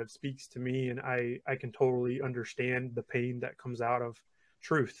kind of speaks to me, and I can totally understand the pain that comes out of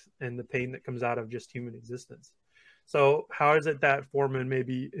truth and the pain that comes out of just human existence. So how is it that Foreman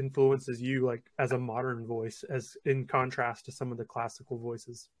maybe influences you, like as a modern voice, as in contrast to some of the classical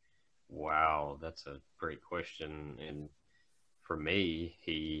voices? Wow, that's a great question. And for me,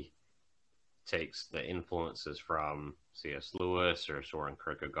 he takes the influences from C.S. Lewis or Soren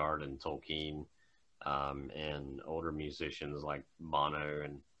Kierkegaard and Tolkien, and older musicians like Bono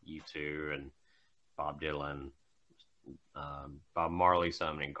and U2 and Bob Dylan, Bob Marley,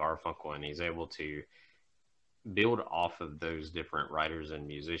 some, and Garfunkel, and he's able to build off of those different writers and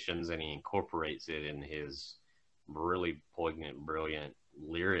musicians, and he incorporates it in his really poignant, brilliant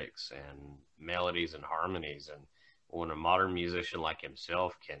lyrics and melodies and harmonies. And when a modern musician like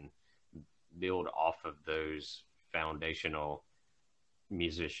himself can build off of those foundational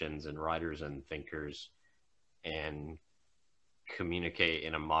musicians and writers and thinkers and communicate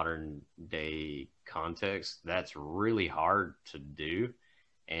in a modern day context, that's really hard to do.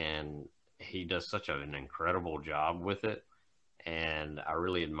 And he does such an incredible job with it. And I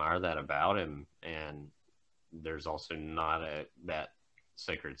really admire that about him. And there's also not that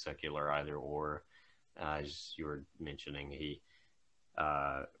sacred secular either or. As you were mentioning, he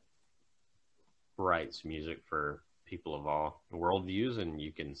writes music for people of all worldviews, and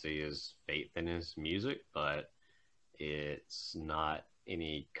you can see his faith in his music, but it's not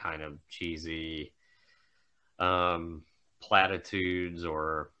any kind of cheesy platitudes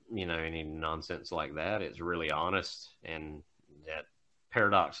or any nonsense like that. It's really honest, and that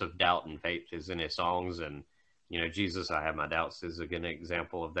paradox of doubt and faith is in his songs. And Jesus, I Have My Doubts is a good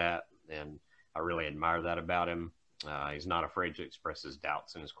example of that, and I really admire that about him. He's not afraid to express his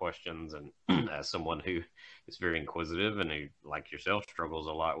doubts and his questions. And as someone who is very inquisitive and who, like yourself, struggles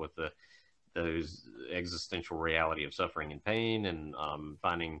a lot with those existential reality of suffering and pain, and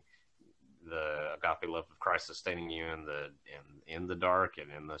finding the agape love of Christ sustaining you in the dark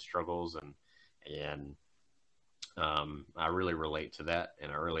and in the struggles, and I really relate to that,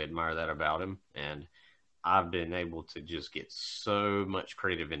 and I really admire that about him. And I've been able to just get so much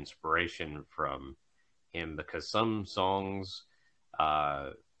creative inspiration from him, because some songs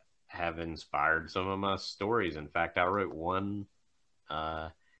have inspired some of my stories. In fact, I wrote one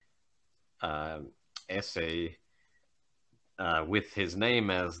essay with his name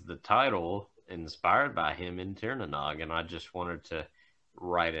as the title, inspired by him in Tirnanog, and I just wanted to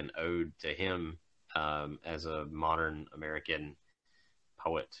write an ode to him as a modern American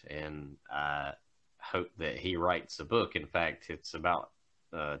poet, and I hope that he writes a book. In fact, it's about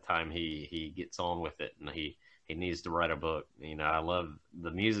time he gets on with it, and he needs to write a book. I love the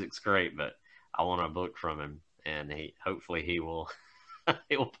music's great, but I want a book from him, and hopefully he will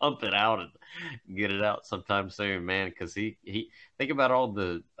he'll pump it out and get it out sometime soon, man. Because he think about all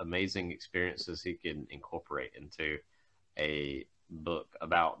the amazing experiences he can incorporate into a book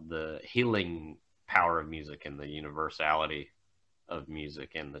about the healing power of music and the universality of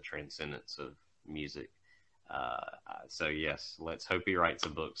music and the transcendence of music. So yes, let's hope he writes a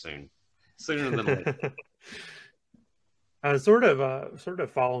book soon, sooner than later. Sort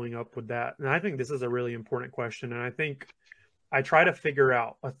of following up with that, and I think this is a really important question, and I think I try to figure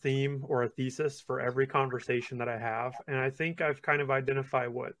out a theme or a thesis for every conversation that I have, and I think I've kind of identified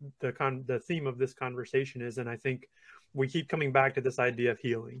what the theme of this conversation is, and I think we keep coming back to this idea of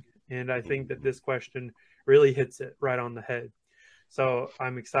healing, and I think that this question really hits it right on the head. So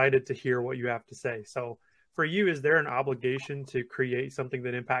I'm excited to hear what you have to say. So for you, is there an obligation to create something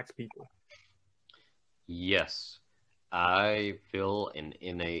that impacts people? Yes, I feel an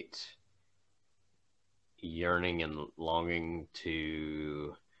innate yearning and longing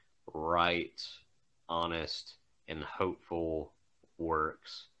to write honest and hopeful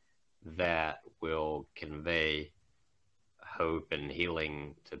works that will convey hope and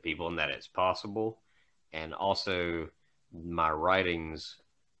healing to people, and that it's possible. And also, my writings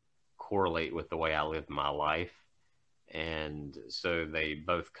correlate with the way I live my life, and so they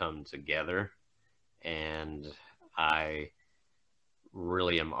both come together. And I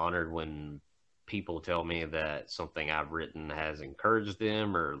really am honored when people tell me that something I've written has encouraged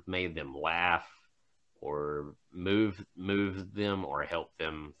them or made them laugh or moved them or helped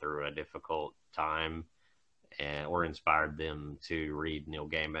them through a difficult time, or inspired them to read Neil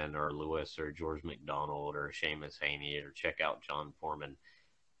Gaiman or Lewis or George MacDonald or Seamus Heaney or check out John Foreman.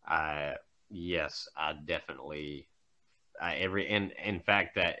 Yes, I definitely, and in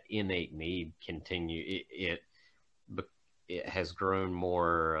fact, that innate need it has grown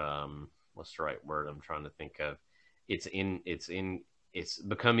more, what's the right word I'm trying to think of? It's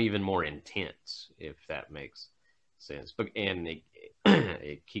become even more intense, if that makes sense. And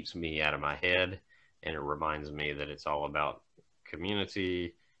it keeps me out of my head, and it reminds me that it's all about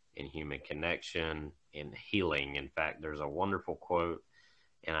community and human connection and healing. In fact, there's a wonderful quote,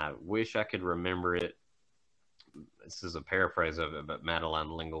 and I wish I could remember it. This is a paraphrase of it, but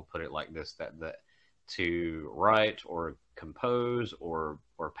Madeline L'Engle put it like this: that to write or compose or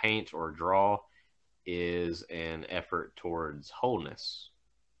paint or draw is an effort towards wholeness.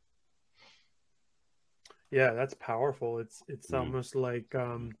 Yeah, that's powerful. It's Mm-hmm. almost like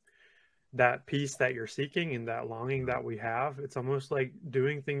that peace that you're seeking and that longing that we have. It's almost like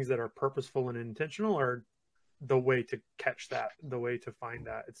doing things that are purposeful and intentional are the way to catch that, the way to find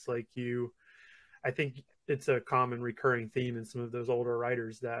that. It's like you, I think it's a common recurring theme in some of those older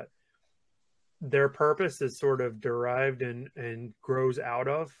writers that their purpose is sort of derived and grows out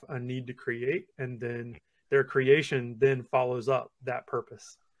of a need to create, and then their creation then follows up that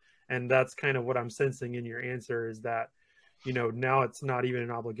purpose. And that's kind of what I'm sensing in your answer, is that now it's not even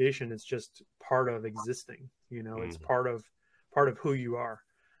an obligation, it's just part of existing. It's Mm-hmm. part of who you are.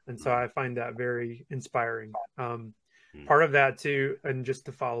 And so Mm-hmm. I find that very inspiring. Mm-hmm. Part of that too, and just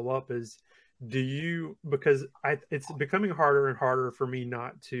to follow up, is do you, because it's becoming harder and harder for me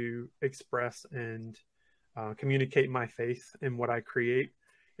not to express and communicate my faith in what I create.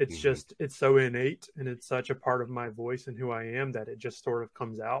 It's Mm-hmm. just, it's so innate and it's such a part of my voice and who I am that it just sort of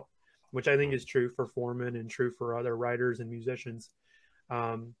comes out, which I think is true for Foreman and true for other writers and musicians.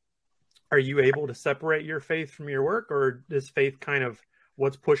 um, are you able to separate your faith from your work, or is faith kind of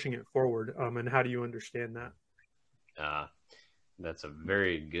what's pushing it forward, and how do you understand that? Uh, that's a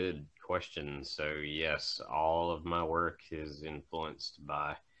very good question. So, yes, all of my work is influenced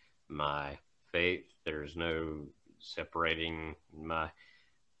by my faith. There's no separating my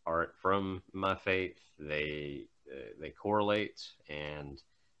art from my faith. They correlate, and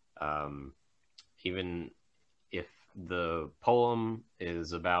um, even if the poem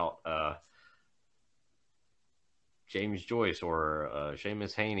is about James Joyce or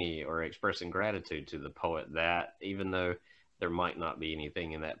Seamus Haney or expressing gratitude to the poet, that even though there might not be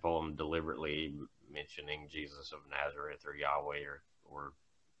anything in that poem deliberately mentioning Jesus of Nazareth or Yahweh or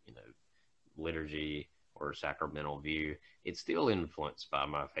you know liturgy or sacramental view, it's still influenced by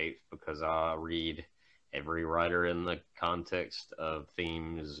my faith because I read every writer in the context of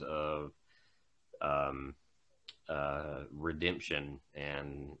themes of um, redemption,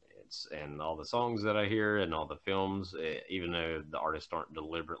 and all the songs that I hear and all the films, even though the artists aren't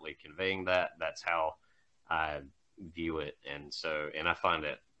deliberately conveying that, that's how I view it. And so, and I find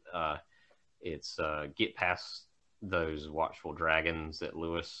it, it's get past those watchful dragons that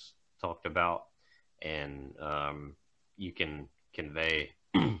Lewis talked about, and you can convey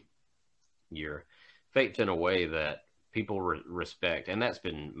your faith in a way that people respect. And that's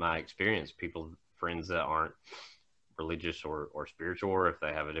been my experience. People, friends that aren't religious or spiritual, or if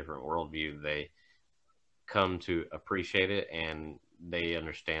they have a different worldview, they come to appreciate it, and they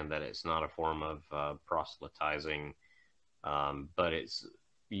understand that it's not a form of proselytizing, but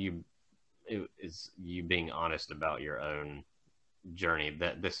you it's you being honest about your own journey,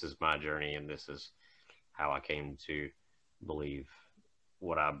 that this is my journey and this is how I came to believe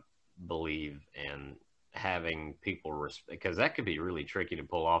what I believe, and having people respect, because that could be really tricky to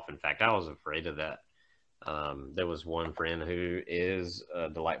pull off. In fact, I was afraid of that. There was one friend who is a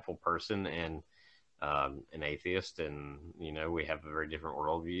delightful person and an atheist, and we have a very different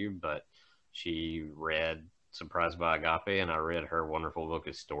worldview. But she read Surprised by Agape, and I read her wonderful book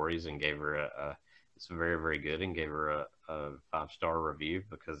of stories and gave her it's very very good, and gave her a 5-star review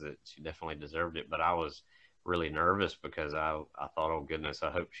because she definitely deserved it. But I was really nervous because I thought, oh goodness, I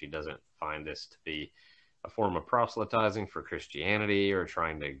hope she doesn't find this to be a form of proselytizing for Christianity, or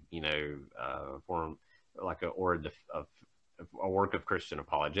trying to form like a work of Christian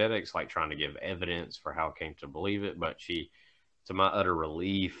apologetics, like trying to give evidence for how I came to believe it. But she, to my utter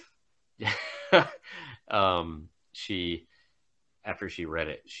relief, she, after she read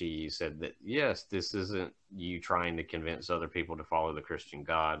it, she said that yes, this isn't you trying to convince other people to follow the Christian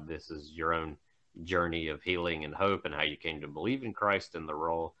God. This is your own journey of healing and hope, and how you came to believe in Christ, and the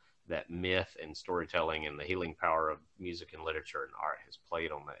role that myth and storytelling and the healing power of music and literature and art has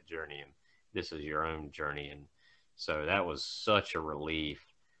played on that journey. And this is your own journey. And so that was such a relief.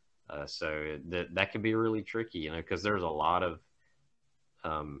 So that can be really tricky, because there's a lot of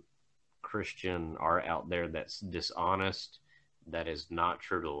um, Christian art out there that's dishonest, that is not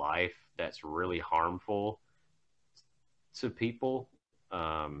true to life, that's really harmful to people,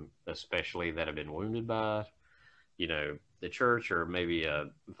 especially that have been wounded by, the church, or maybe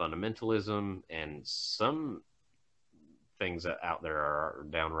fundamentalism. And some things that out there are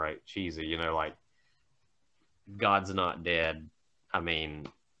downright cheesy, like God's not dead. I mean,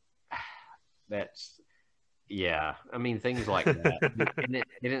 that's, yeah. I mean, things like that. And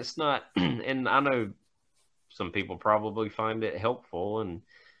it's not, and I know some people probably find it helpful. And,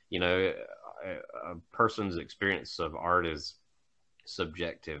 a person's experience of art is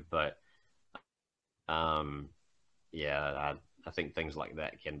subjective, but, um, yeah, I think things like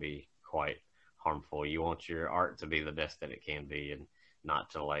that can be quite harmful. You want your art to be the best that it can be, and not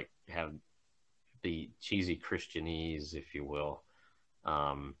to like have the cheesy Christianese, if you will,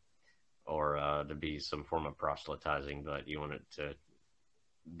 or to be some form of proselytizing, but you want it to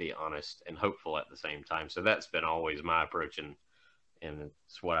be honest and hopeful at the same time. So that's been always my approach, and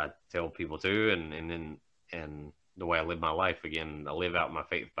it's what I tell people too, and the way I live my life. Again, I live out my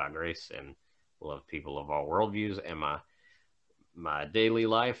faith by grace and love people of all worldviews, and my daily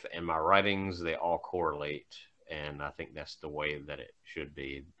life and my writings, they all correlate, and I think that's the way that it should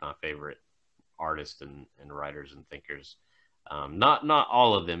be. My favorite artists and writers and thinkers, not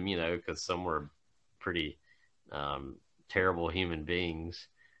all of them, because some were pretty terrible human beings,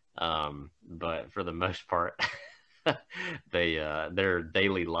 but for the most part, their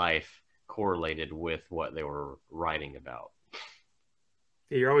daily life correlated with what they were writing about.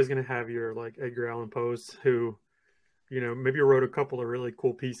 You're always going to have your like Edgar Allan Poe's who, maybe wrote a couple of really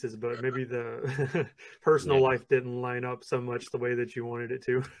cool pieces, but maybe the personal life didn't line up so much the way that you wanted it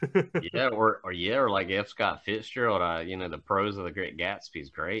to. or like F. Scott Fitzgerald. The prose of The Great Gatsby is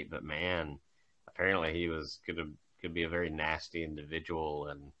great, but man, apparently he could be a very nasty individual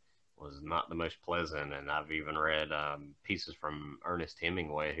and was not the most pleasant. And I've even read pieces from Ernest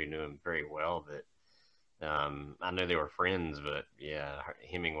Hemingway, who knew him very well. That I know they were friends, but yeah,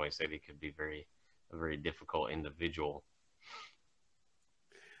 Hemingway said he could be a very difficult individual.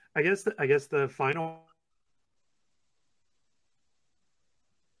 I guess the final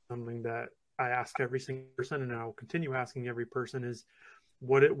something that I ask every single person, and I will continue asking every person, is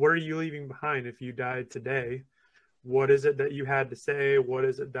what are you leaving behind if you died today? What is it that you had to say? What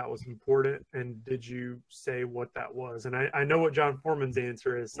is it that was important? And did you say what that was? And I know what John Foreman's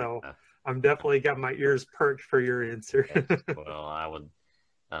answer is, so I'm definitely got my ears perked for your answer. Well, I would,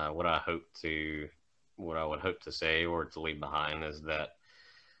 what I would hope to say or to leave behind is that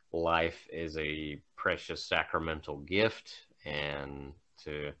life is a precious sacramental gift, and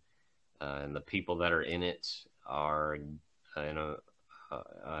and the people that are in it are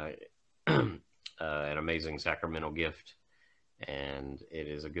an amazing sacramental gift, and it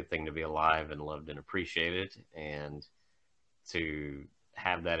is a good thing to be alive and loved and appreciated, and to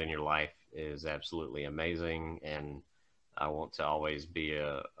have that in your life is absolutely amazing. And I want to always be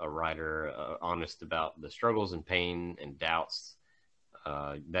a writer, honest about the struggles and pain and doubts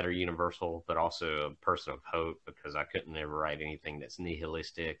that are universal, but also a person of hope, because I couldn't ever write anything that's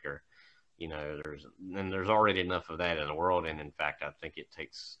nihilistic or, there's already enough of that in the world. And in fact, I think it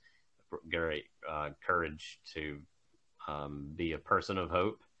takes great courage to be a person of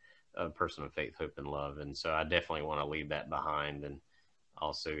hope, a person of faith, hope, and love. And so I definitely want to leave that behind, and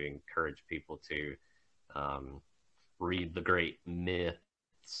also encourage people to read the great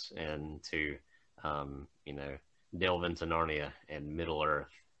myths and to delve into Narnia and Middle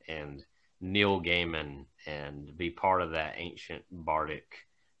Earth and Neil Gaiman and be part of that ancient bardic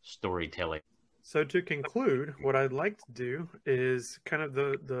storytelling. So to conclude, what I'd like to do is kind of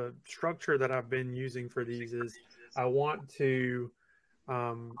the structure that I've been using for these is I want to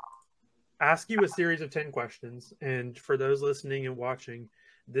ask you a series of 10 questions. And for those listening and watching,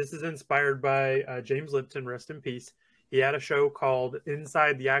 this is inspired by James Lipton, rest in peace. He had a show called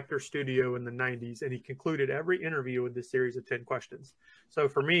Inside the Actor Studio in the 90s, and he concluded every interview with this series of 10 questions. So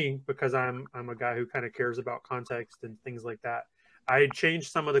for me, because I'm a guy who kind of cares about context and things like that, I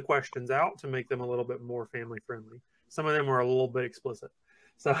changed some of the questions out to make them a little bit more family friendly. Some of them were a little bit explicit.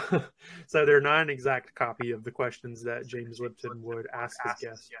 So they're not an exact copy of the questions that James Lipton would ask his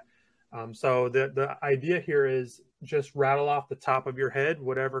guests. So the idea here is just rattle off the top of your head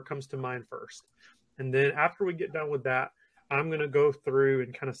whatever comes to mind first. And then after we get done with that, I'm going to go through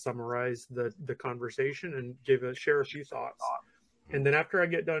and kind of summarize the conversation and share a few thoughts. And then after I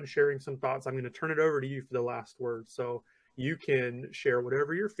get done sharing some thoughts, I'm going to turn it over to you for the last word. So you can share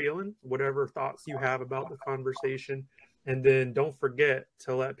whatever you're feeling, whatever thoughts you have about the conversation. And then don't forget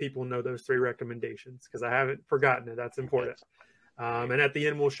to let people know those 3 recommendations, because I haven't forgotten it. That's important. And at the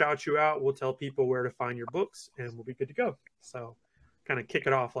end, we'll shout you out. We'll tell people where to find your books, and we'll be good to go. So kind of kick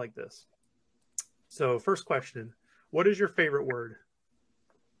it off like this. So first question, what is your favorite word?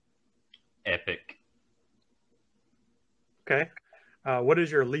 Epic. Okay. What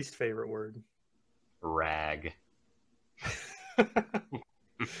is your least favorite word? Rag.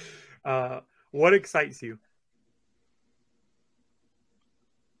 What excites you?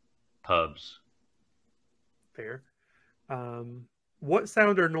 Pubs. Fair. What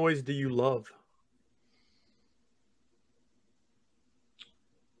sound or noise do you love?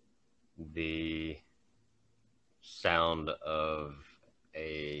 The sound of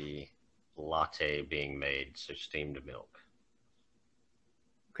a latte being made, so steamed milk.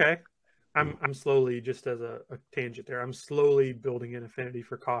 Okay. I'm slowly, just as a tangent there, I'm slowly building an affinity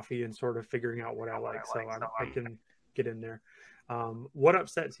for coffee and sort of figuring out what I like, so I can get in there. What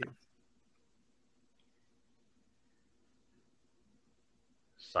upsets you?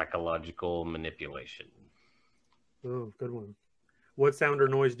 Psychological manipulation. Oh, good one. What sound or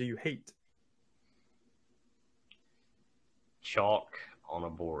noise do you hate? Chalk on a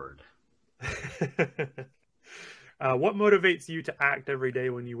board. What motivates you to act every day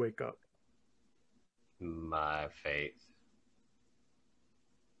when you wake up? My faith.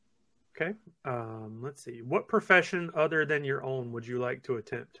 Okay. Let's see. What profession other than your own would you like to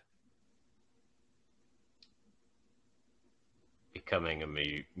attempt? Becoming a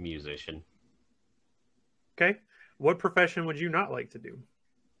musician. Okay. What profession would you not like to do?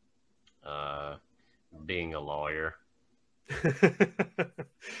 Being a lawyer.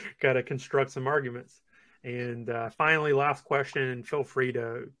 Got to construct some arguments. And finally, last question, and feel free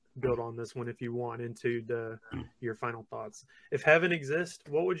to build on this one if you want into your final thoughts. If heaven exists,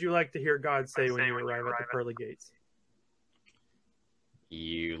 what would you like to hear God say when you arrive at the pearly gates?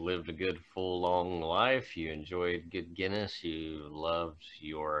 You lived a good, full, long life. You enjoyed good Guinness. You loved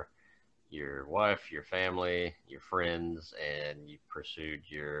your wife, your family, your friends, and you pursued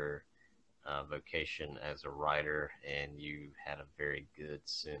your vocation as a writer, and you had a very good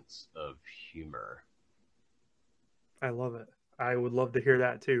sense of humor. I love it. I would love to hear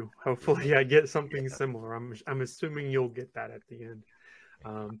that too. Hopefully, I get something similar. I'm assuming you'll get that at the end.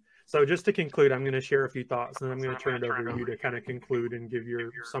 So just to conclude, I'm going to share a few thoughts, and I'm going to turn it over to you to kind of conclude and give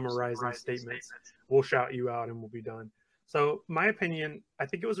your summarizing statements. We'll shout you out, and we'll be done. So, my opinion, I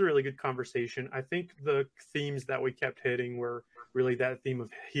think it was a really good conversation. I think the themes that we kept hitting were really that theme of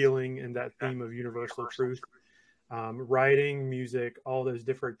healing and that theme of universal truth. Writing, music, all those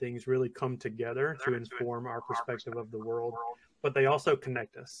different things really come together to inform our perspective of the world, but they also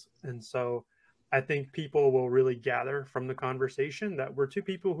connect us. And so I think people will really gather from the conversation that we're two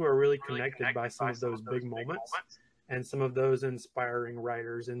people who are really connected by some of those big moments and some of those inspiring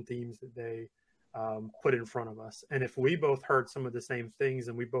writers and themes that they put in front of us. And if we both heard some of the same things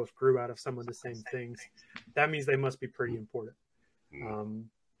and we both grew out of some of the same things, that means they must be pretty important.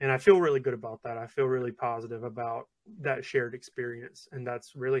 And I feel really good about that. I feel really positive about that shared experience. And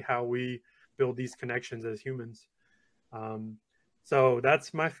that's really how we build these connections as humans. So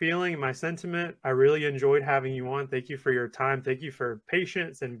that's my feeling, my sentiment. I really enjoyed having you on. Thank you for your time. Thank you for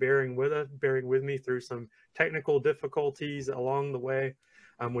patience and bearing with me through some technical difficulties along the way,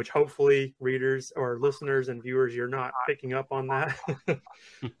 which hopefully readers or listeners and viewers, you're not picking up on that.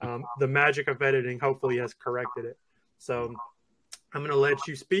 The magic of editing hopefully has corrected it. So I'm going to let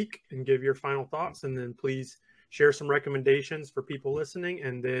you speak and give your final thoughts, and then please share some recommendations for people listening,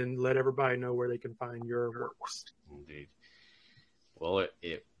 and then let everybody know where they can find your works. Indeed. Well,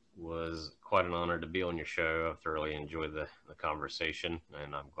 it was quite an honor to be on your show. I thoroughly enjoyed the conversation,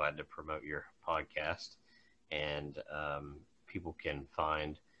 and I'm glad to promote your podcast. And people can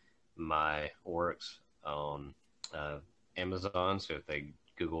find my works on Amazon. So if they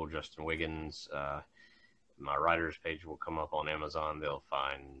Google Justin Wiggins, my writer's page will come up on Amazon. They'll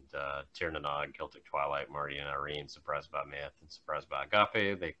find Tyrannod, Celtic Twilight, Marty and Irene, Surprised by Myth, and Surprised by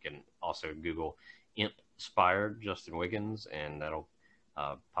Agape. They can also Google Inspired Justin Wiggins, and that'll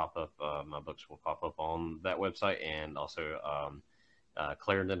pop up. My books will pop up on that website, and also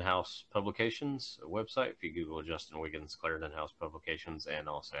Clarendon House Publications website. If you Google Justin Wiggins, Clarendon House Publications, and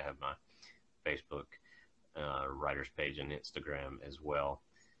also have my Facebook writer's page and Instagram as well.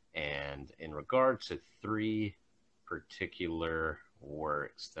 And in regards to 3 particular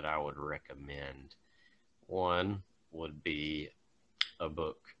works that I would recommend, one would be a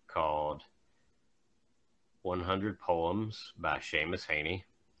book called 100 Poems by Seamus Heaney.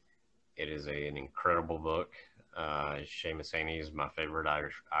 It is an incredible book. Seamus Heaney is my favorite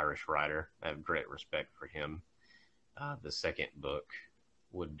Irish writer. I have great respect for him. The second book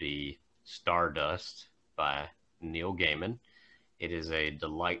would be Stardust by Neil Gaiman. It is a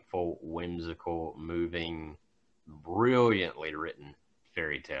delightful, whimsical, moving, brilliantly written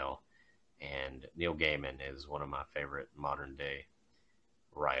fairy tale. And Neil Gaiman is one of my favorite modern day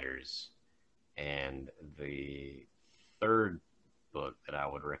writers. And the third book that I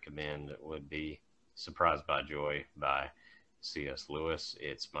would recommend would be Surprised by Joy by C.S. Lewis.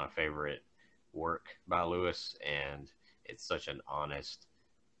 It's my favorite work by Lewis, and it's such an honest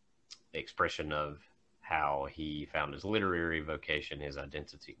expression of how he found his literary vocation, his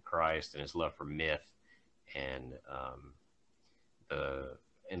identity in Christ, and his love for myth and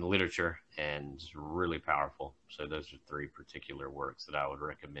in literature, and it's really powerful. So those are 3 particular works that I would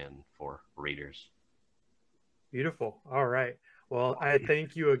recommend for readers. Beautiful. All right. Well, I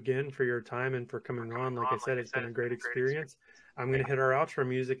thank you again for your time and for coming on. Like I said, it's been a great experience. I'm going to hit our outro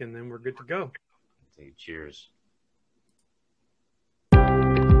music and then we're good to go. Cheers.